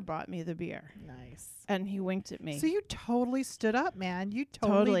bought me the beer. Nice. And he winked at me. So you totally stood up, man. You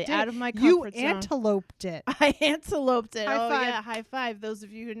totally did. out of my You comfort zone. anteloped it. I anteloped it. High five. Yeah, high five. Those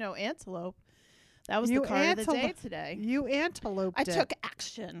of you who know antelope. That was You the card of the day antelo- today. You anteloped I it. took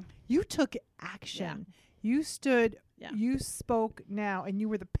action. You took action. You stood. Yeah. You spoke now, and you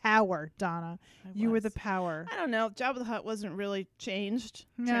were the power, Donna. You were the was. power. I don't know. Jabba the Hutt wasn't really changed,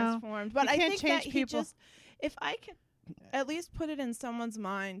 No. transformed. But You I can't think change that people. he just, if I could at least put it in someone's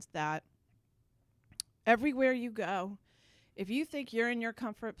mind that everywhere you go, if you think you're in your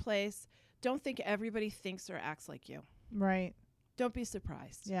comfort place, don't think everybody thinks or acts like you. Right. Don't be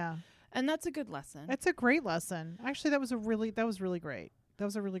surprised. Yeah. And that's a good lesson. It's a great lesson. Actually, that was really great. That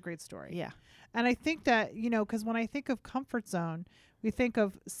was a really great story. Yeah. And I think that, because when I think of comfort zone, we think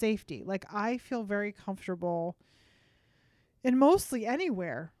of safety. Like, I feel very comfortable in mostly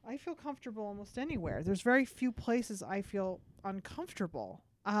anywhere. I feel comfortable almost anywhere. There's very few places I feel uncomfortable.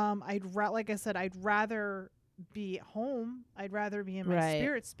 Like I said, I'd rather be at home. I'd rather be in my Right.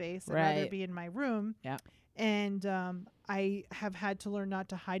 spirit space. I'd rather Right. be in my room. Yeah. And I have had to learn not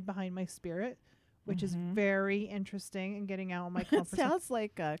to hide behind my spirit, which is Mhm. very interesting and getting out of my It comfort zone. sounds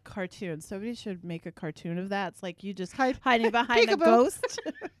like a cartoon. Somebody should make a cartoon of that. It's like you just Hide- hiding behind a Peekaboo. ghost.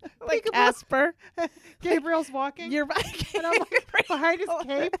 Like Peekaboo. Casper. Gabriel's walking. You're right. And I'm like behind his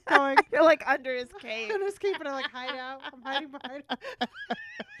cape going. You're like under his cape. In his cape, and I like hide out. I'm hiding behind.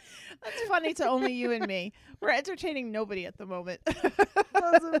 That's funny to only you and me. We're entertaining nobody at the moment.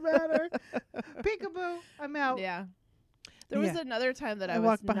 Doesn't matter. Peekaboo. I'm out. Yeah. There was Yeah. another time that I I was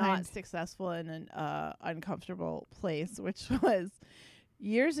walked not behind. successful in an uncomfortable place, which was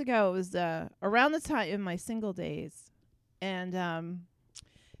years ago. It was around the time in my single days. And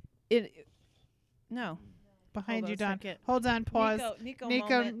no. Behind Hold you, on a Don. second. Hold on. Pause. Nico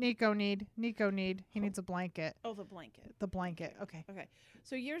Nico moment. need. He needs a blanket. Oh, the blanket. The blanket. Okay. Okay.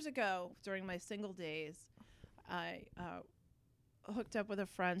 So years ago, during my single days, I hooked up with a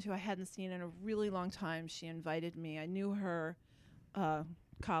friend who I hadn't seen in a really long time. She invited me. I knew her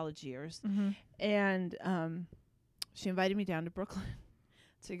college years. Mm-hmm. And she invited me down to Brooklyn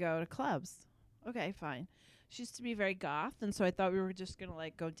to go to clubs. Okay, fine. She used to be very goth, and so I thought we were just going to,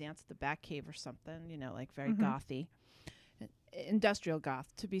 like, go dance at the Back Cave or something, like very gothy. Industrial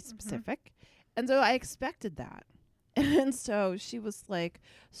goth, to be specific. And so I expected that. And so she was like,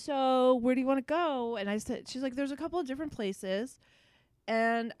 so where do you want to go? And I said, she's like, there's a couple of different places.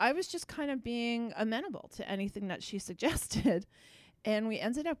 And I was just kind of being amenable to anything that she suggested. And we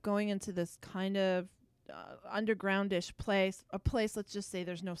ended up going into this kind of undergroundish place, a place, let's just say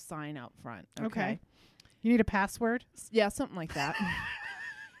there's no sign out front. Okay. You need a password? Yeah, something like that.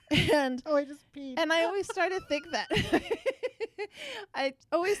 And Oh, I just peed. and I always started to think that. I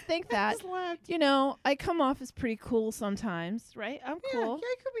always think that, just laughed. I come off as pretty cool sometimes, right? I'm Yeah, cool.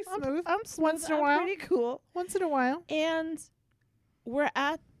 it could be I'm- smooth. I'm smooth. Once in a I'm while. pretty cool. Once in a while. And we're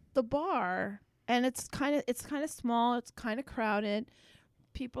at the bar, and it's kind of small. It's kind of crowded.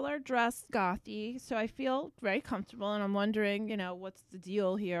 People are dressed gothy, so I feel very comfortable. And I'm wondering, what's the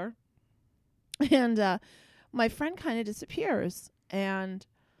deal here? And my friend kind of disappears, and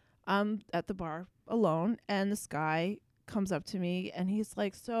I'm at the bar alone. And this guy comes up to me, and he's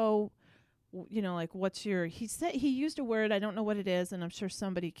like, "So, like, what's your?" He said he used a word, I don't know what it is, and I'm sure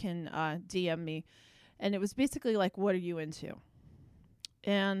somebody can DM me. And it was basically like, "What are you into?"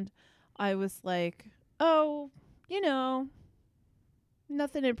 And I was like, "Oh,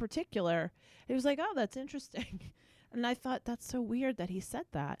 nothing in particular." He was like, "Oh, that's interesting." And I thought, that's so weird that he said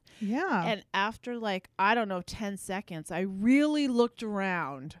that. Yeah. And after 10 seconds, I really looked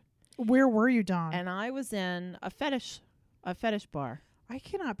around, Where were you, Don? and I was in a fetish bar. I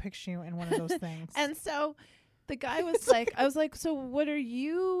cannot picture you in one of those things. And so the guy was like, I was like, "So what are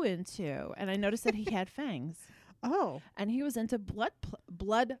you into?" And I noticed that he had fangs, Oh. and he was into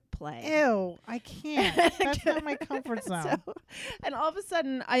blood play. Ew. I can't. That's not my comfort zone. So, and all of a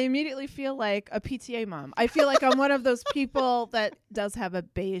sudden, I immediately feel like a PTA mom. I feel like I'm one of those people that does have a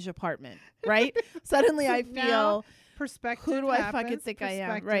beige apartment, right? Suddenly I Now, feel, perspective. who do I happens. fucking think I am?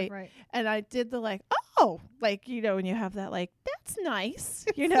 Perspective, Right. And I did the when you have that, that's nice,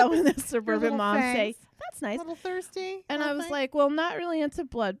 when the suburban little moms say, fangs. that's A nice. little thirsty. And I was nothing? like, well, not really into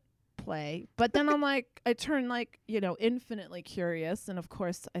blood play. But then I'm like, I turn infinitely curious. And of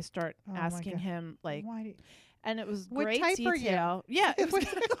course I start Oh my asking God. him Why do you, and it was What great type are you? detail. Yeah. It was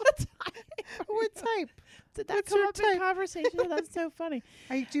What what type? Did that What's come your up in type? conversation? That's so funny.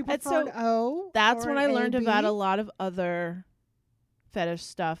 Do you And prefer so an O? That's or when an I learned AB? about a lot of other fetish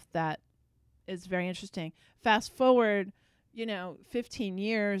stuff that is very interesting. Fast forward, 15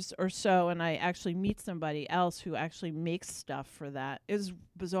 years or so, and I actually meet somebody else who actually makes stuff for that. It was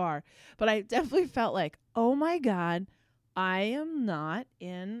bizarre. But I definitely felt like, oh my God, I am not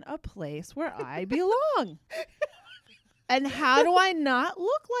in a place where I belong. And how do I not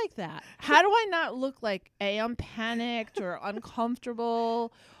look like that? How do I not look like I'm panicked or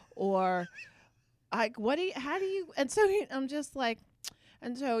uncomfortable or like how do you? And so I'm just like,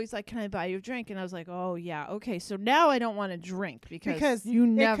 and so he's like, "Can I buy you a drink?" And I was like, "Oh yeah, okay." So now I don't want to drink because you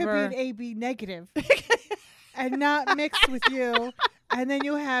never. It could be an AB negative and not mixed with you, and then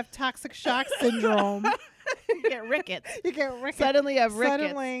you have toxic shock syndrome. You get rickets. You get rickets. Suddenly you have rickets.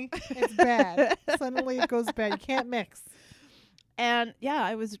 Suddenly it's bad. Suddenly it goes bad. You can't mix. And yeah,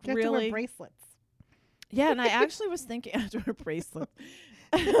 I was You have really to wear bracelets. Yeah, and I actually was thinking I had to wear a bracelet.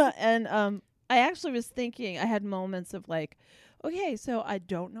 And I actually was thinking I had moments of like, okay, so I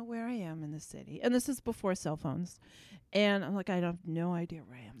don't know where I am in the city. And this is before cell phones. And I'm like, I have no idea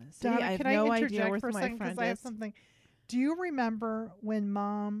where I am in the city. Donna, I have can no I idea interject where for a my second friend I have is. something? Do you remember when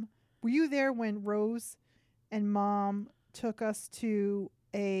were you there when Rose and Mom took us to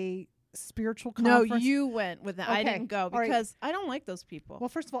a spiritual No, conference? you went with that. I Okay, didn't go all right. because I don't like those people. Well,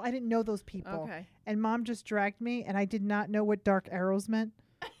 first of all, I didn't know those people. Okay. And Mom just dragged me, and I did not know what dark arrows meant.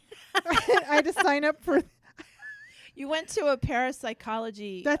 I had to sign up for... You went to a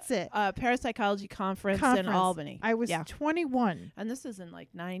parapsychology That's it. parapsychology conference in Albany. I was yeah. 21. And this is in like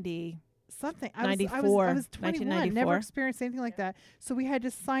 90. Something. I 94, was 21. 1994. Never experienced anything like that. So we had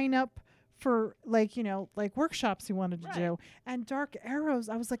to sign up for like workshops we wanted to Right. do. And dark arrows,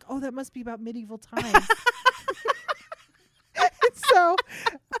 I was like, oh, that must be about medieval times. And so,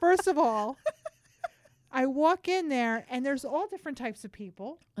 first of all, I walk in there and there's all different types of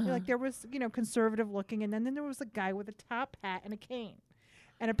people. Like there was, conservative looking, and then there was a guy with a top hat and a cane.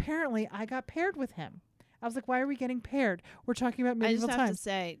 And apparently I got paired with him. I was like, why are we getting paired? We're talking about I medieval just have times. to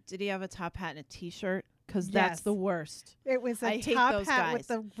say, did he have a top hat and a T-shirt? Because Yes. that's the worst. It was a I hate top those hat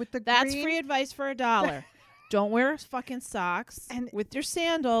guys. with the That's green, free advice for $1. Don't wear fucking socks And- with your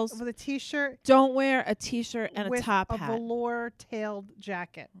sandals. with a T-shirt Don't wear a T-shirt and with a top a hat. velour-tailed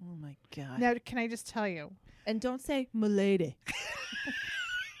jacket. Oh my god! Now, can I just tell you? And don't say "milady."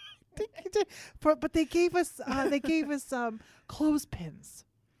 But they gave us clothespins.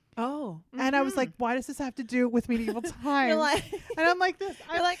 Oh, And I was like, why does this have to do with medieval times? you're like, and I'm like this.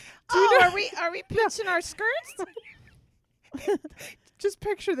 you're like, do you know- are we pinching our skirts? Just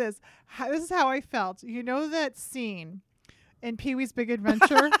picture this. This is how I felt. You know that scene in Pee-wee's Big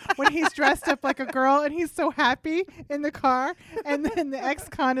Adventure when he's dressed up like a girl and he's so happy in the car, and then the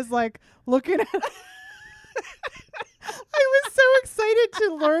ex-con is like looking at I was so excited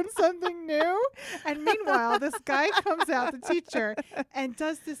to learn something new. And meanwhile, this guy comes out, the teacher, and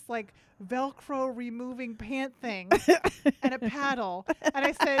does this like Velcro removing pant thing and a paddle. And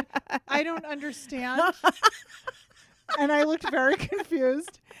I said, I don't understand. And I looked very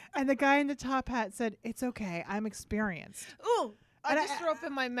confused. And the guy in the top hat said, it's okay. I'm experienced. Ooh, I And just I- threw up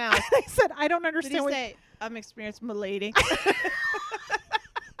in my mouth. I said, I don't Did he understand what say, "I'm experienced, milady"?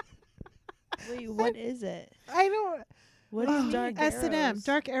 Wait, what is it? I don't. What is dark S&M. arrows?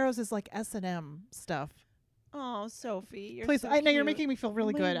 Dark arrows is like S&M stuff. Oh, Sophie, you're Please, so I know you're cute. making me feel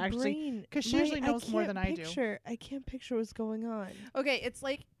really My good, actually. brain- Because she my- usually knows more than I do. I can't picture what's going on. Okay, it's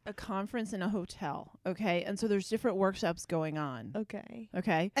like a conference in a hotel. Okay, and so there's different workshops going on. Okay.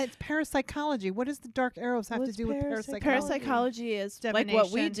 Okay. It's parapsychology. What does the dark arrows have to What's do with parapsychology? Parapsychology is like what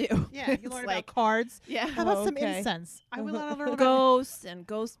we do. Divination. Yeah, you It's learn like about cards. yeah, How about some okay. incense? I would learn about ghosts and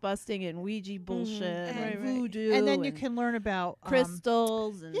ghost busting and Ouija bullshit And and right. voodoo, and then you can learn about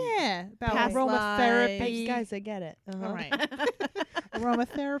crystals and yeah, about past aromatherapy. lives. Guys, I get it. Uh-huh. All right.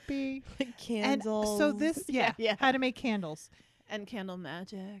 Aromatherapy. And Candles. so this, yeah, Yeah. how to make candles. and candle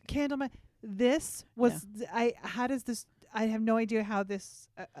magic. This was, how does this, I have no idea how this,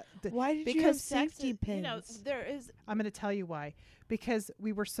 Why did you have Because sex safety is, pins? you know, there is I'm going to tell you why. Because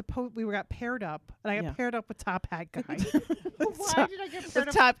we got paired up, and I got Yeah. paired up with Top Hat Guy. Why Top- did I get the paired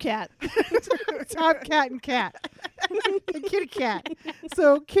up top cat. with Top Cat and Cat? And Kitty Cat.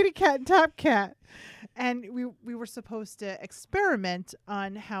 So Kitty Cat and Top Cat. And we were supposed to experiment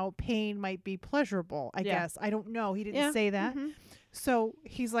on how pain might be pleasurable, I Yeah. guess. I don't know. He didn't Yeah. say that. Mhm. So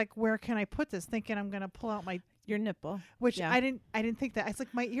he's like, where can I put this? Thinking I'm going to pull out my, Your nipple. which Yeah. I didn't think that. I was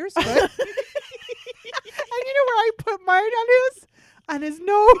like, my ear's good. And you know where I put mine on his? On his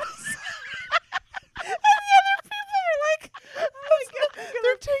nose. And the other people are like, oh my God,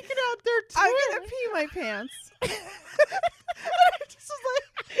 they're taking out their I'm twin. gonna pee my pants. And I just was like,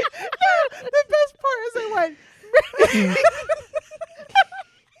 no, the best part is I went,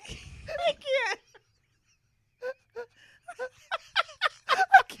 I can't. I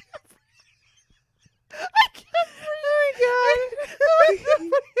can't breathe. I can't breathe. Oh my God. The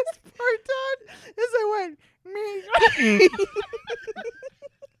funniest part, Don, is I went, me.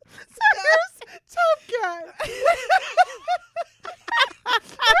 So here's Top Cat.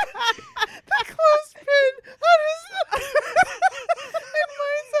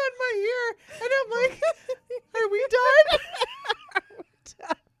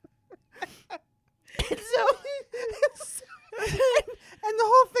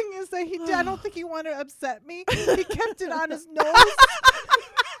 I don't think he wanted to upset me. He kept it on his nose.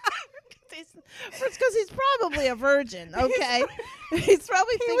 It's because he's probably a virgin, okay? He's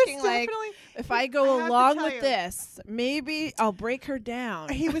probably thinking, like, if I go along with this, maybe I'll break her down.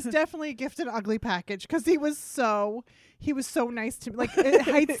 He was definitely a gifted ugly package because he was so nice to me. Like, in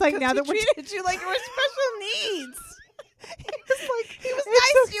hindsight, now that we're treated you like you were special needs. He was It's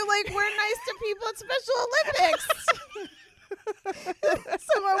nice to you, like we're nice to people at Special Olympics.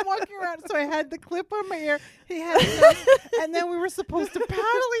 So I'm walking around. So I had the clip on my ear. He had it, and then we were supposed to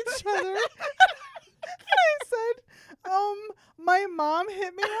paddle each other. And I said, my mom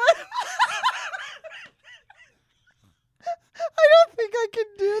hit me once. I don't think I can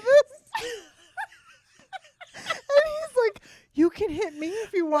do this. And he's like, you can hit me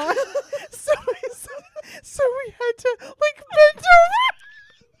if you want. So we had to like bend over.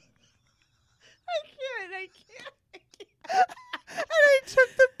 I can't. And I took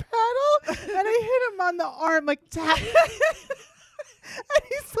the paddle and I hit him on the arm like tap. And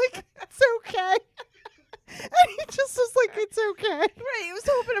he's like, it's okay. And he just was like, it's okay. Right, he was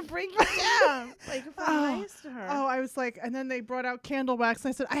hoping to break you down. Like, if I'm nice to her. Oh, I was like, and then they brought out candle wax. And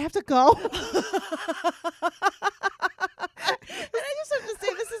I said, I have to go. And I just have to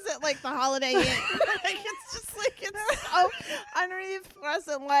say, this isn't like the Holiday Inn. Like, it's just like, it's so underneath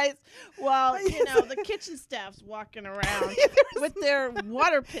fluorescent lights while, the kitchen staff's walking around with their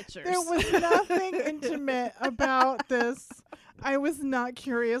water pitchers. There was nothing intimate about this. I was not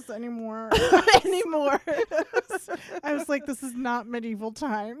curious anymore. I was like, this is not medieval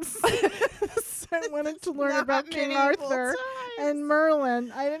times. I wanted to learn about King Arthur and Merlin.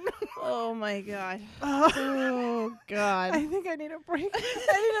 I didn't know. Oh, my God. Oh, God. I think I need a break.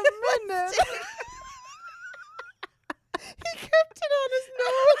 I need a minute. He kept it on his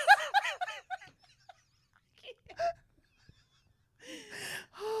nose.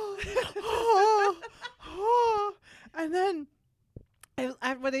 And then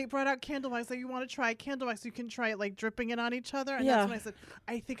when they brought out candle wax, like, you want to try candle wax, you can try it like dripping it on each other. And that's when I said,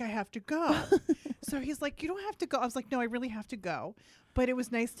 I think I have to go. So he's like, you don't have to go. I was like, no, I really have to go. But it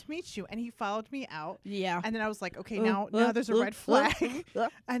was nice to meet you. And he followed me out. Yeah. And then I was like, okay, now there's a red flag.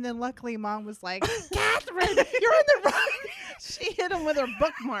 And then luckily Mom was like, Catherine, you're in the wrong. She hit him with her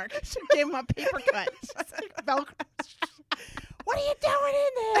bookmark. She gave him a paper cut. What are you doing in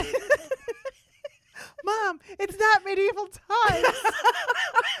there? Mom, it's not medieval times.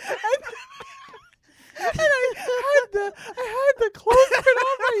 And I had the clothespin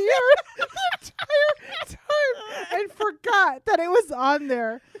on my ear the entire time and forgot that it was on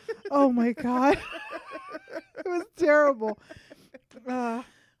there. Oh my God. It was terrible.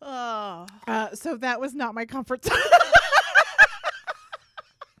 So that was not my comfort zone.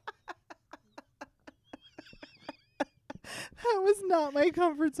 That was not my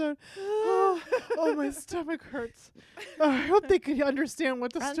comfort zone. Oh, my stomach hurts. I hope they could understand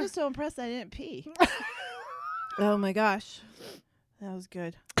what the I'm just so impressed I didn't pee. Oh, my gosh. That was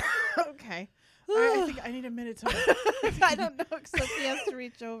good. Okay. I think I need a minute to. I don't know, except he has to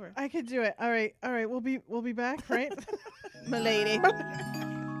reach over. I could do it. All right. We'll be back, right? Milady.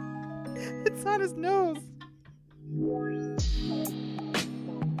 It's on his nose.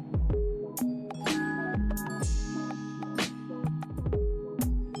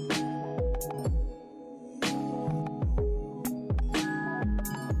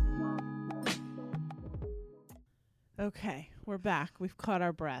 Okay, we're back. We've caught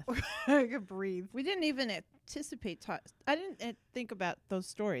our breath. I could breathe. We didn't even anticipate. I didn't think about those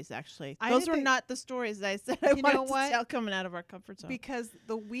stories, actually. I Those didn't were think- not the stories that I said I You wanted know what? to tell coming out of our comfort zone. Because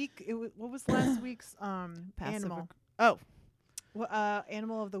the week, what was last week's Passive animal?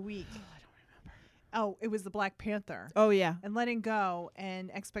 Animal of the week. I don't remember. Oh, it was the Black Panther. Oh, yeah. And letting go and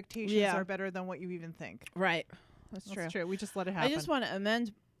expectations Yeah. are better than what you even think. Right. That's true. That's true. We just let it happen. I just want to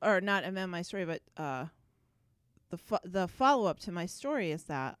not amend my story, but the follow up to my story is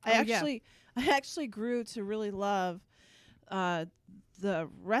that I actually grew to really love the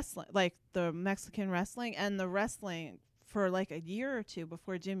wrestling, like the Mexican wrestling and the wrestling for like a year or two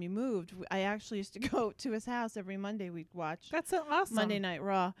before Jimmy moved. I actually used to go to his house every Monday. We'd watch That's so awesome. Monday Night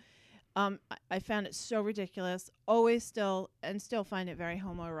Raw. I found it so ridiculous. Always still find it very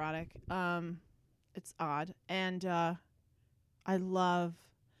homoerotic. It's odd, and I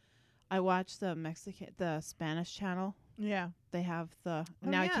watch the Spanish channel. Yeah, They have the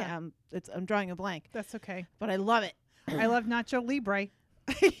yeah. I can't. I'm drawing a blank, that's okay. but I love it. I love Nacho Libre.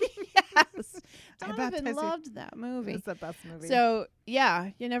 Yes, I Donovan baptize you. loved that movie. It's the best movie. So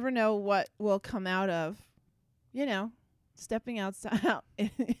yeah, you never know what will come out of, stepping outside.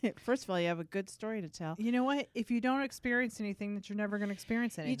 First of all, you have a good story to tell. You know what? If you don't experience anything, that you're never going to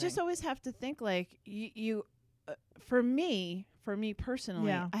experience anything. You just always have to think like for me personally,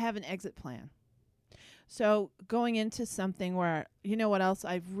 Yeah. I have an exit plan. So going into something where, you know what else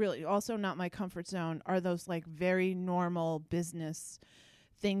I've really also not my comfort zone are those like very normal business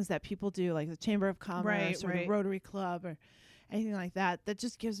things that people do, like the Chamber of Commerce or the Rotary Club or anything like that. That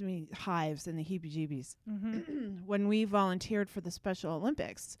just gives me hives and the heebie-jeebies. Mm-hmm. When we volunteered for the Special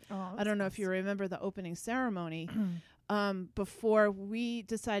Olympics, I don't know if you remember the opening ceremony. Before we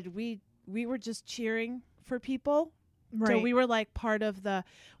decided we were just cheering for people. Right. So we were like part of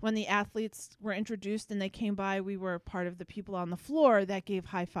when the athletes were introduced and they came by, we were part of the people on the floor that gave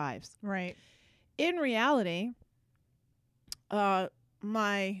high fives. Right. In reality, where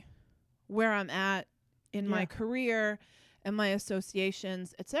I'm at in my career and my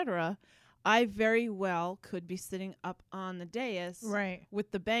associations, etc., I very well could be sitting up on the dais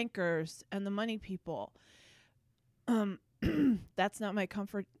with the bankers and the money people. That's not my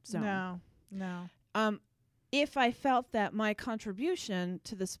comfort zone. No. If I felt that my contribution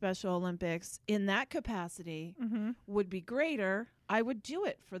to the Special Olympics in that capacity would be greater, I would do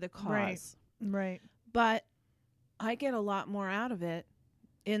it for the cause. Right. But I get a lot more out of it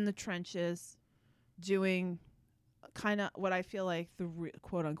in the trenches, doing kind of what I feel like the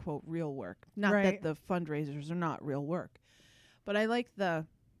quote unquote real work. Not that the fundraisers are not real work, but I like the,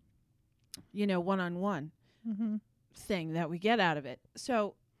 one-on-one thing that we get out of it.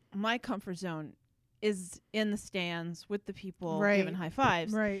 So my comfort zone is in the stands with the people giving high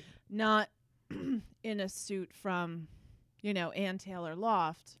fives, not in a suit from, Ann Taylor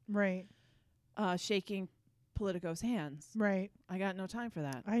Loft, shaking Politico's hands. Right. I got no time for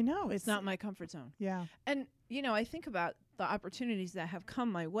that. I know. It's not my comfort zone. Yeah. And, I think about the opportunities that have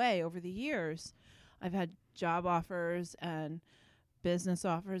come my way over the years. I've had job offers and business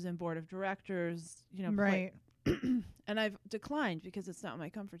offers and board of directors, and I've declined because it's not my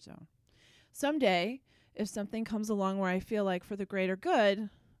comfort zone. Someday, if something comes along where I feel like for the greater good,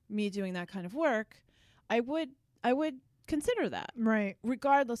 me doing that kind of work, I would consider that. Right.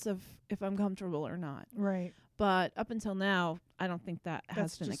 Regardless of if I'm comfortable or not. Right. But up until now, I don't think that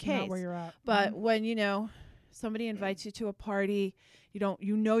has been the case. Not where you're at. But when, somebody invites you to a party,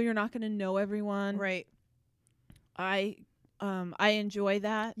 you're not going to know everyone. Right. I enjoy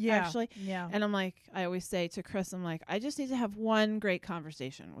that actually. Yeah. And I'm like, I always say to Chris, I'm like, I just need to have one great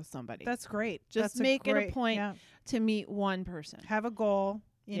conversation with somebody. That's great. Just make it a point to meet one person. Have a goal,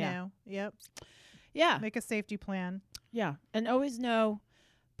 you know. Yep. Yeah. Make a safety plan. Yeah. And always know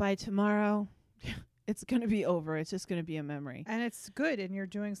by tomorrow it's going to be over. It's just going to be a memory. And it's good. And you're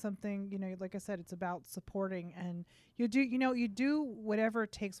doing something, like I said, it's about supporting, and you do whatever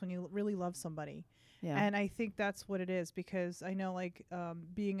it takes when you really love somebody. Yeah. And I think that's what it is, because I know, like,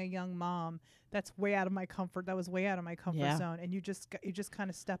 being a young mom, that's way out of my comfort. That was way out of my comfort zone. And you just kind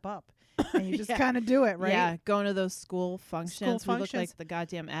of step up and you just kind of do it, right? Yeah. Going to those school functions. We look like the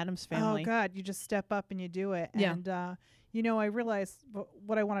goddamn Addams Family. Oh God. You just step up and you do it. Yeah. And, I realized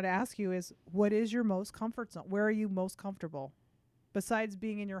what I wanted to ask you is, what is your most comfort zone? Where are you most comfortable besides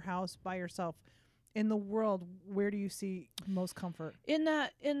being in your house by yourself? In the world, where do you see most comfort? In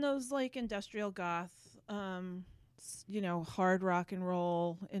those like industrial goth, hard rock and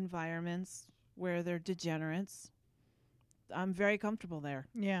roll environments where they're degenerates. I'm very comfortable there.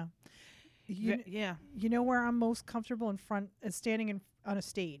 Yeah. Yeah. You know where I'm most comfortable? In front, standing on a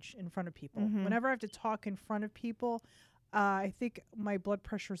stage in front of people. Mm-hmm. Whenever I have to talk in front of people, I think my blood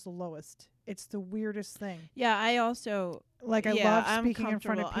pressure is the lowest. It's the weirdest thing. Yeah, I also I love speaking in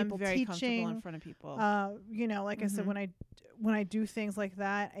front of people, I'm very teaching, comfortable in front of people. I said, when I do things like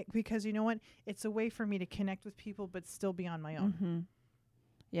that, because you know what, it's a way for me to connect with people but still be on my own. Mm-hmm.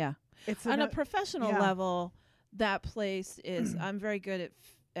 Yeah, it's on a professional level. That place is. I'm very good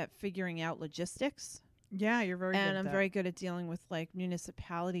at figuring out logistics. Yeah, you're very good at I'm that. very good at dealing with like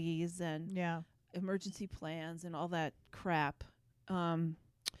municipalities and emergency plans and all that crap. And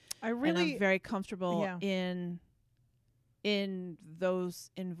I'm very comfortable in those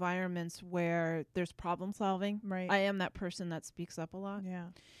environments where there's problem solving. Right. I am that person that speaks up a lot. Yeah.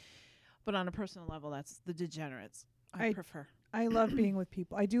 But on a personal level, that's the degenerates. I prefer. I love being with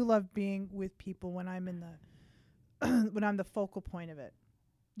people. I do love being with people when I'm in the when I'm the focal point of it.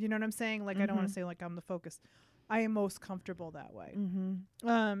 You know what I'm saying? Like, I don't want to say like I'm the focus. I am most comfortable that way.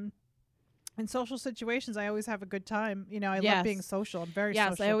 Mm-hmm. In social situations, I always have a good time. I love being social. I'm very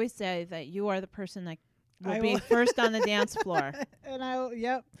social. Yes, I always say that you are the person that will be first on the dance floor.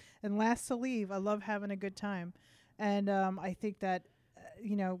 And and last to leave. I love having a good time. And I think that,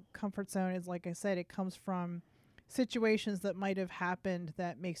 comfort zone is, like I said, it comes from situations that might have happened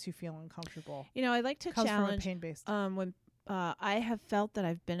that makes you feel uncomfortable. You know, I like to Comes from a challenge pain-based. when I have felt that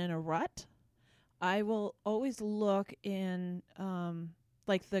I've been in a rut. I will always look in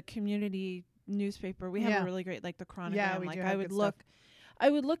like the community newspaper. We have Yeah. a really great, like the Chronogram. Yeah, we like do I have would good look stuff. I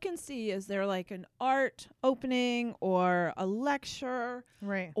would look and see, is there like an art opening or a lecture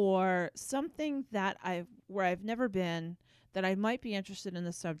Right. or something that where I've never been, that I might be interested in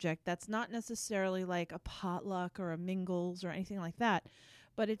the subject, that's not necessarily like a potluck or a mingles or anything like that,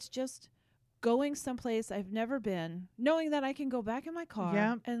 but it's just going someplace I've never been, knowing that I can go back in my car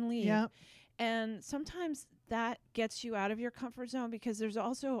Yep. and leave. Yep. And sometimes that gets you out of your comfort zone, because there's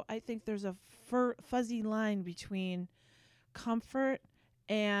also, I think there's a fuzzy line between comfort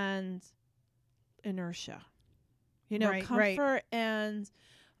and inertia. You know, Right, comfort and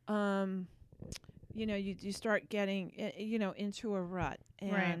you know, you start getting you know, into a rut,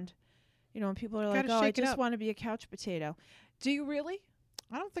 and Right. you know, and people are Gotta like, "Oh, I shake it just up. want to be a couch potato." Do you really?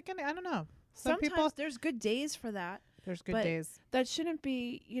 I don't think I don't know. Some Sometimes people there's good days for that. there's good but days. That shouldn't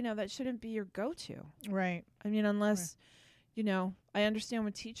be, you know, that shouldn't be your go-to. Right. I mean, unless you know, I understand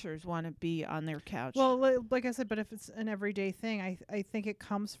when teachers want to be on their couch. Well, like I said, but if it's an everyday thing, I think it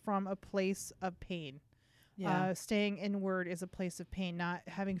comes from a place of pain. yeah. Staying inward is a place of pain. Not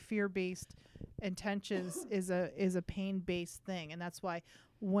having fear-based intentions is a pain-based thing, and that's why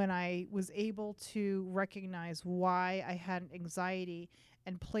when I was able to recognize why I had anxiety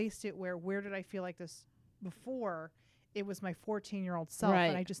and placed it where did I feel like this before, it was my 14-year-old self, Right.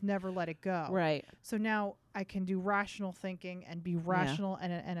 and I just never let it go. Right. So now I can do rational thinking and be rational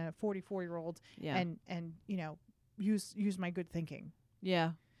and a 44-year-old Yeah. and you know use my good thinking.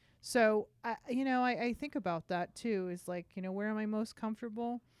 yeah. So I think about that too. Is like, you know, where am I most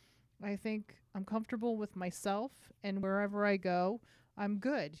comfortable? I think I'm comfortable with myself, and wherever I go, I'm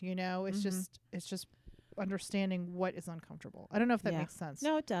good. You know, it's Mhm. just understanding what is uncomfortable. I don't know if that Yeah. makes sense.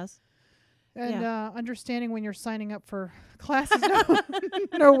 No, it does. And understanding when you're signing up for classes,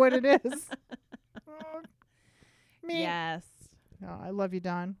 know what it is. Me. Yes. Oh, I love you,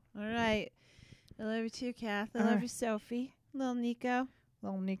 Don. All right. I love you too, Kath. I All love right. you, Sophie. Little Nico.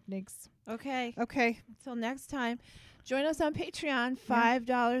 Little nicks. Okay. Okay. Until next time, join us on Patreon.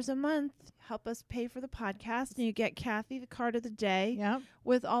 $5 a month. Help us pay for the podcast, and you get Cathy the card of the day Yeah.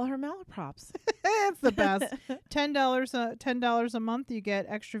 with all her malaprops. It's the best. $10 a month. You get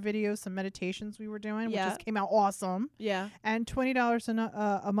extra videos, some meditations we were doing, which Yeah. just came out awesome. Yeah. And $20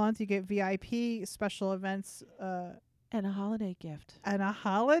 a month, you get VIP special events And a holiday gift. and a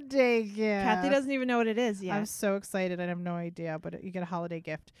holiday gift. Cathy doesn't even know what it is yet. I'm so excited. I have no idea, but you get a holiday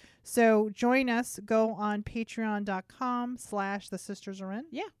gift. So join us. Go on patreon.com/thesistersarein.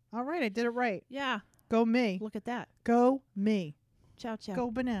 Yeah. All right. I did it right. Yeah. Go me. Look at that. Go me. Ciao, ciao.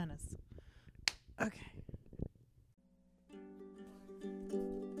 Go bananas. Okay.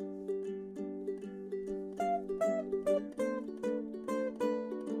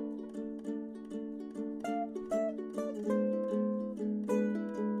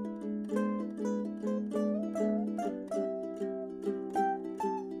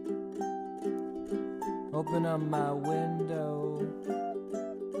 Open up my window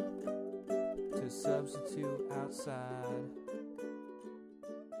to substitute outside.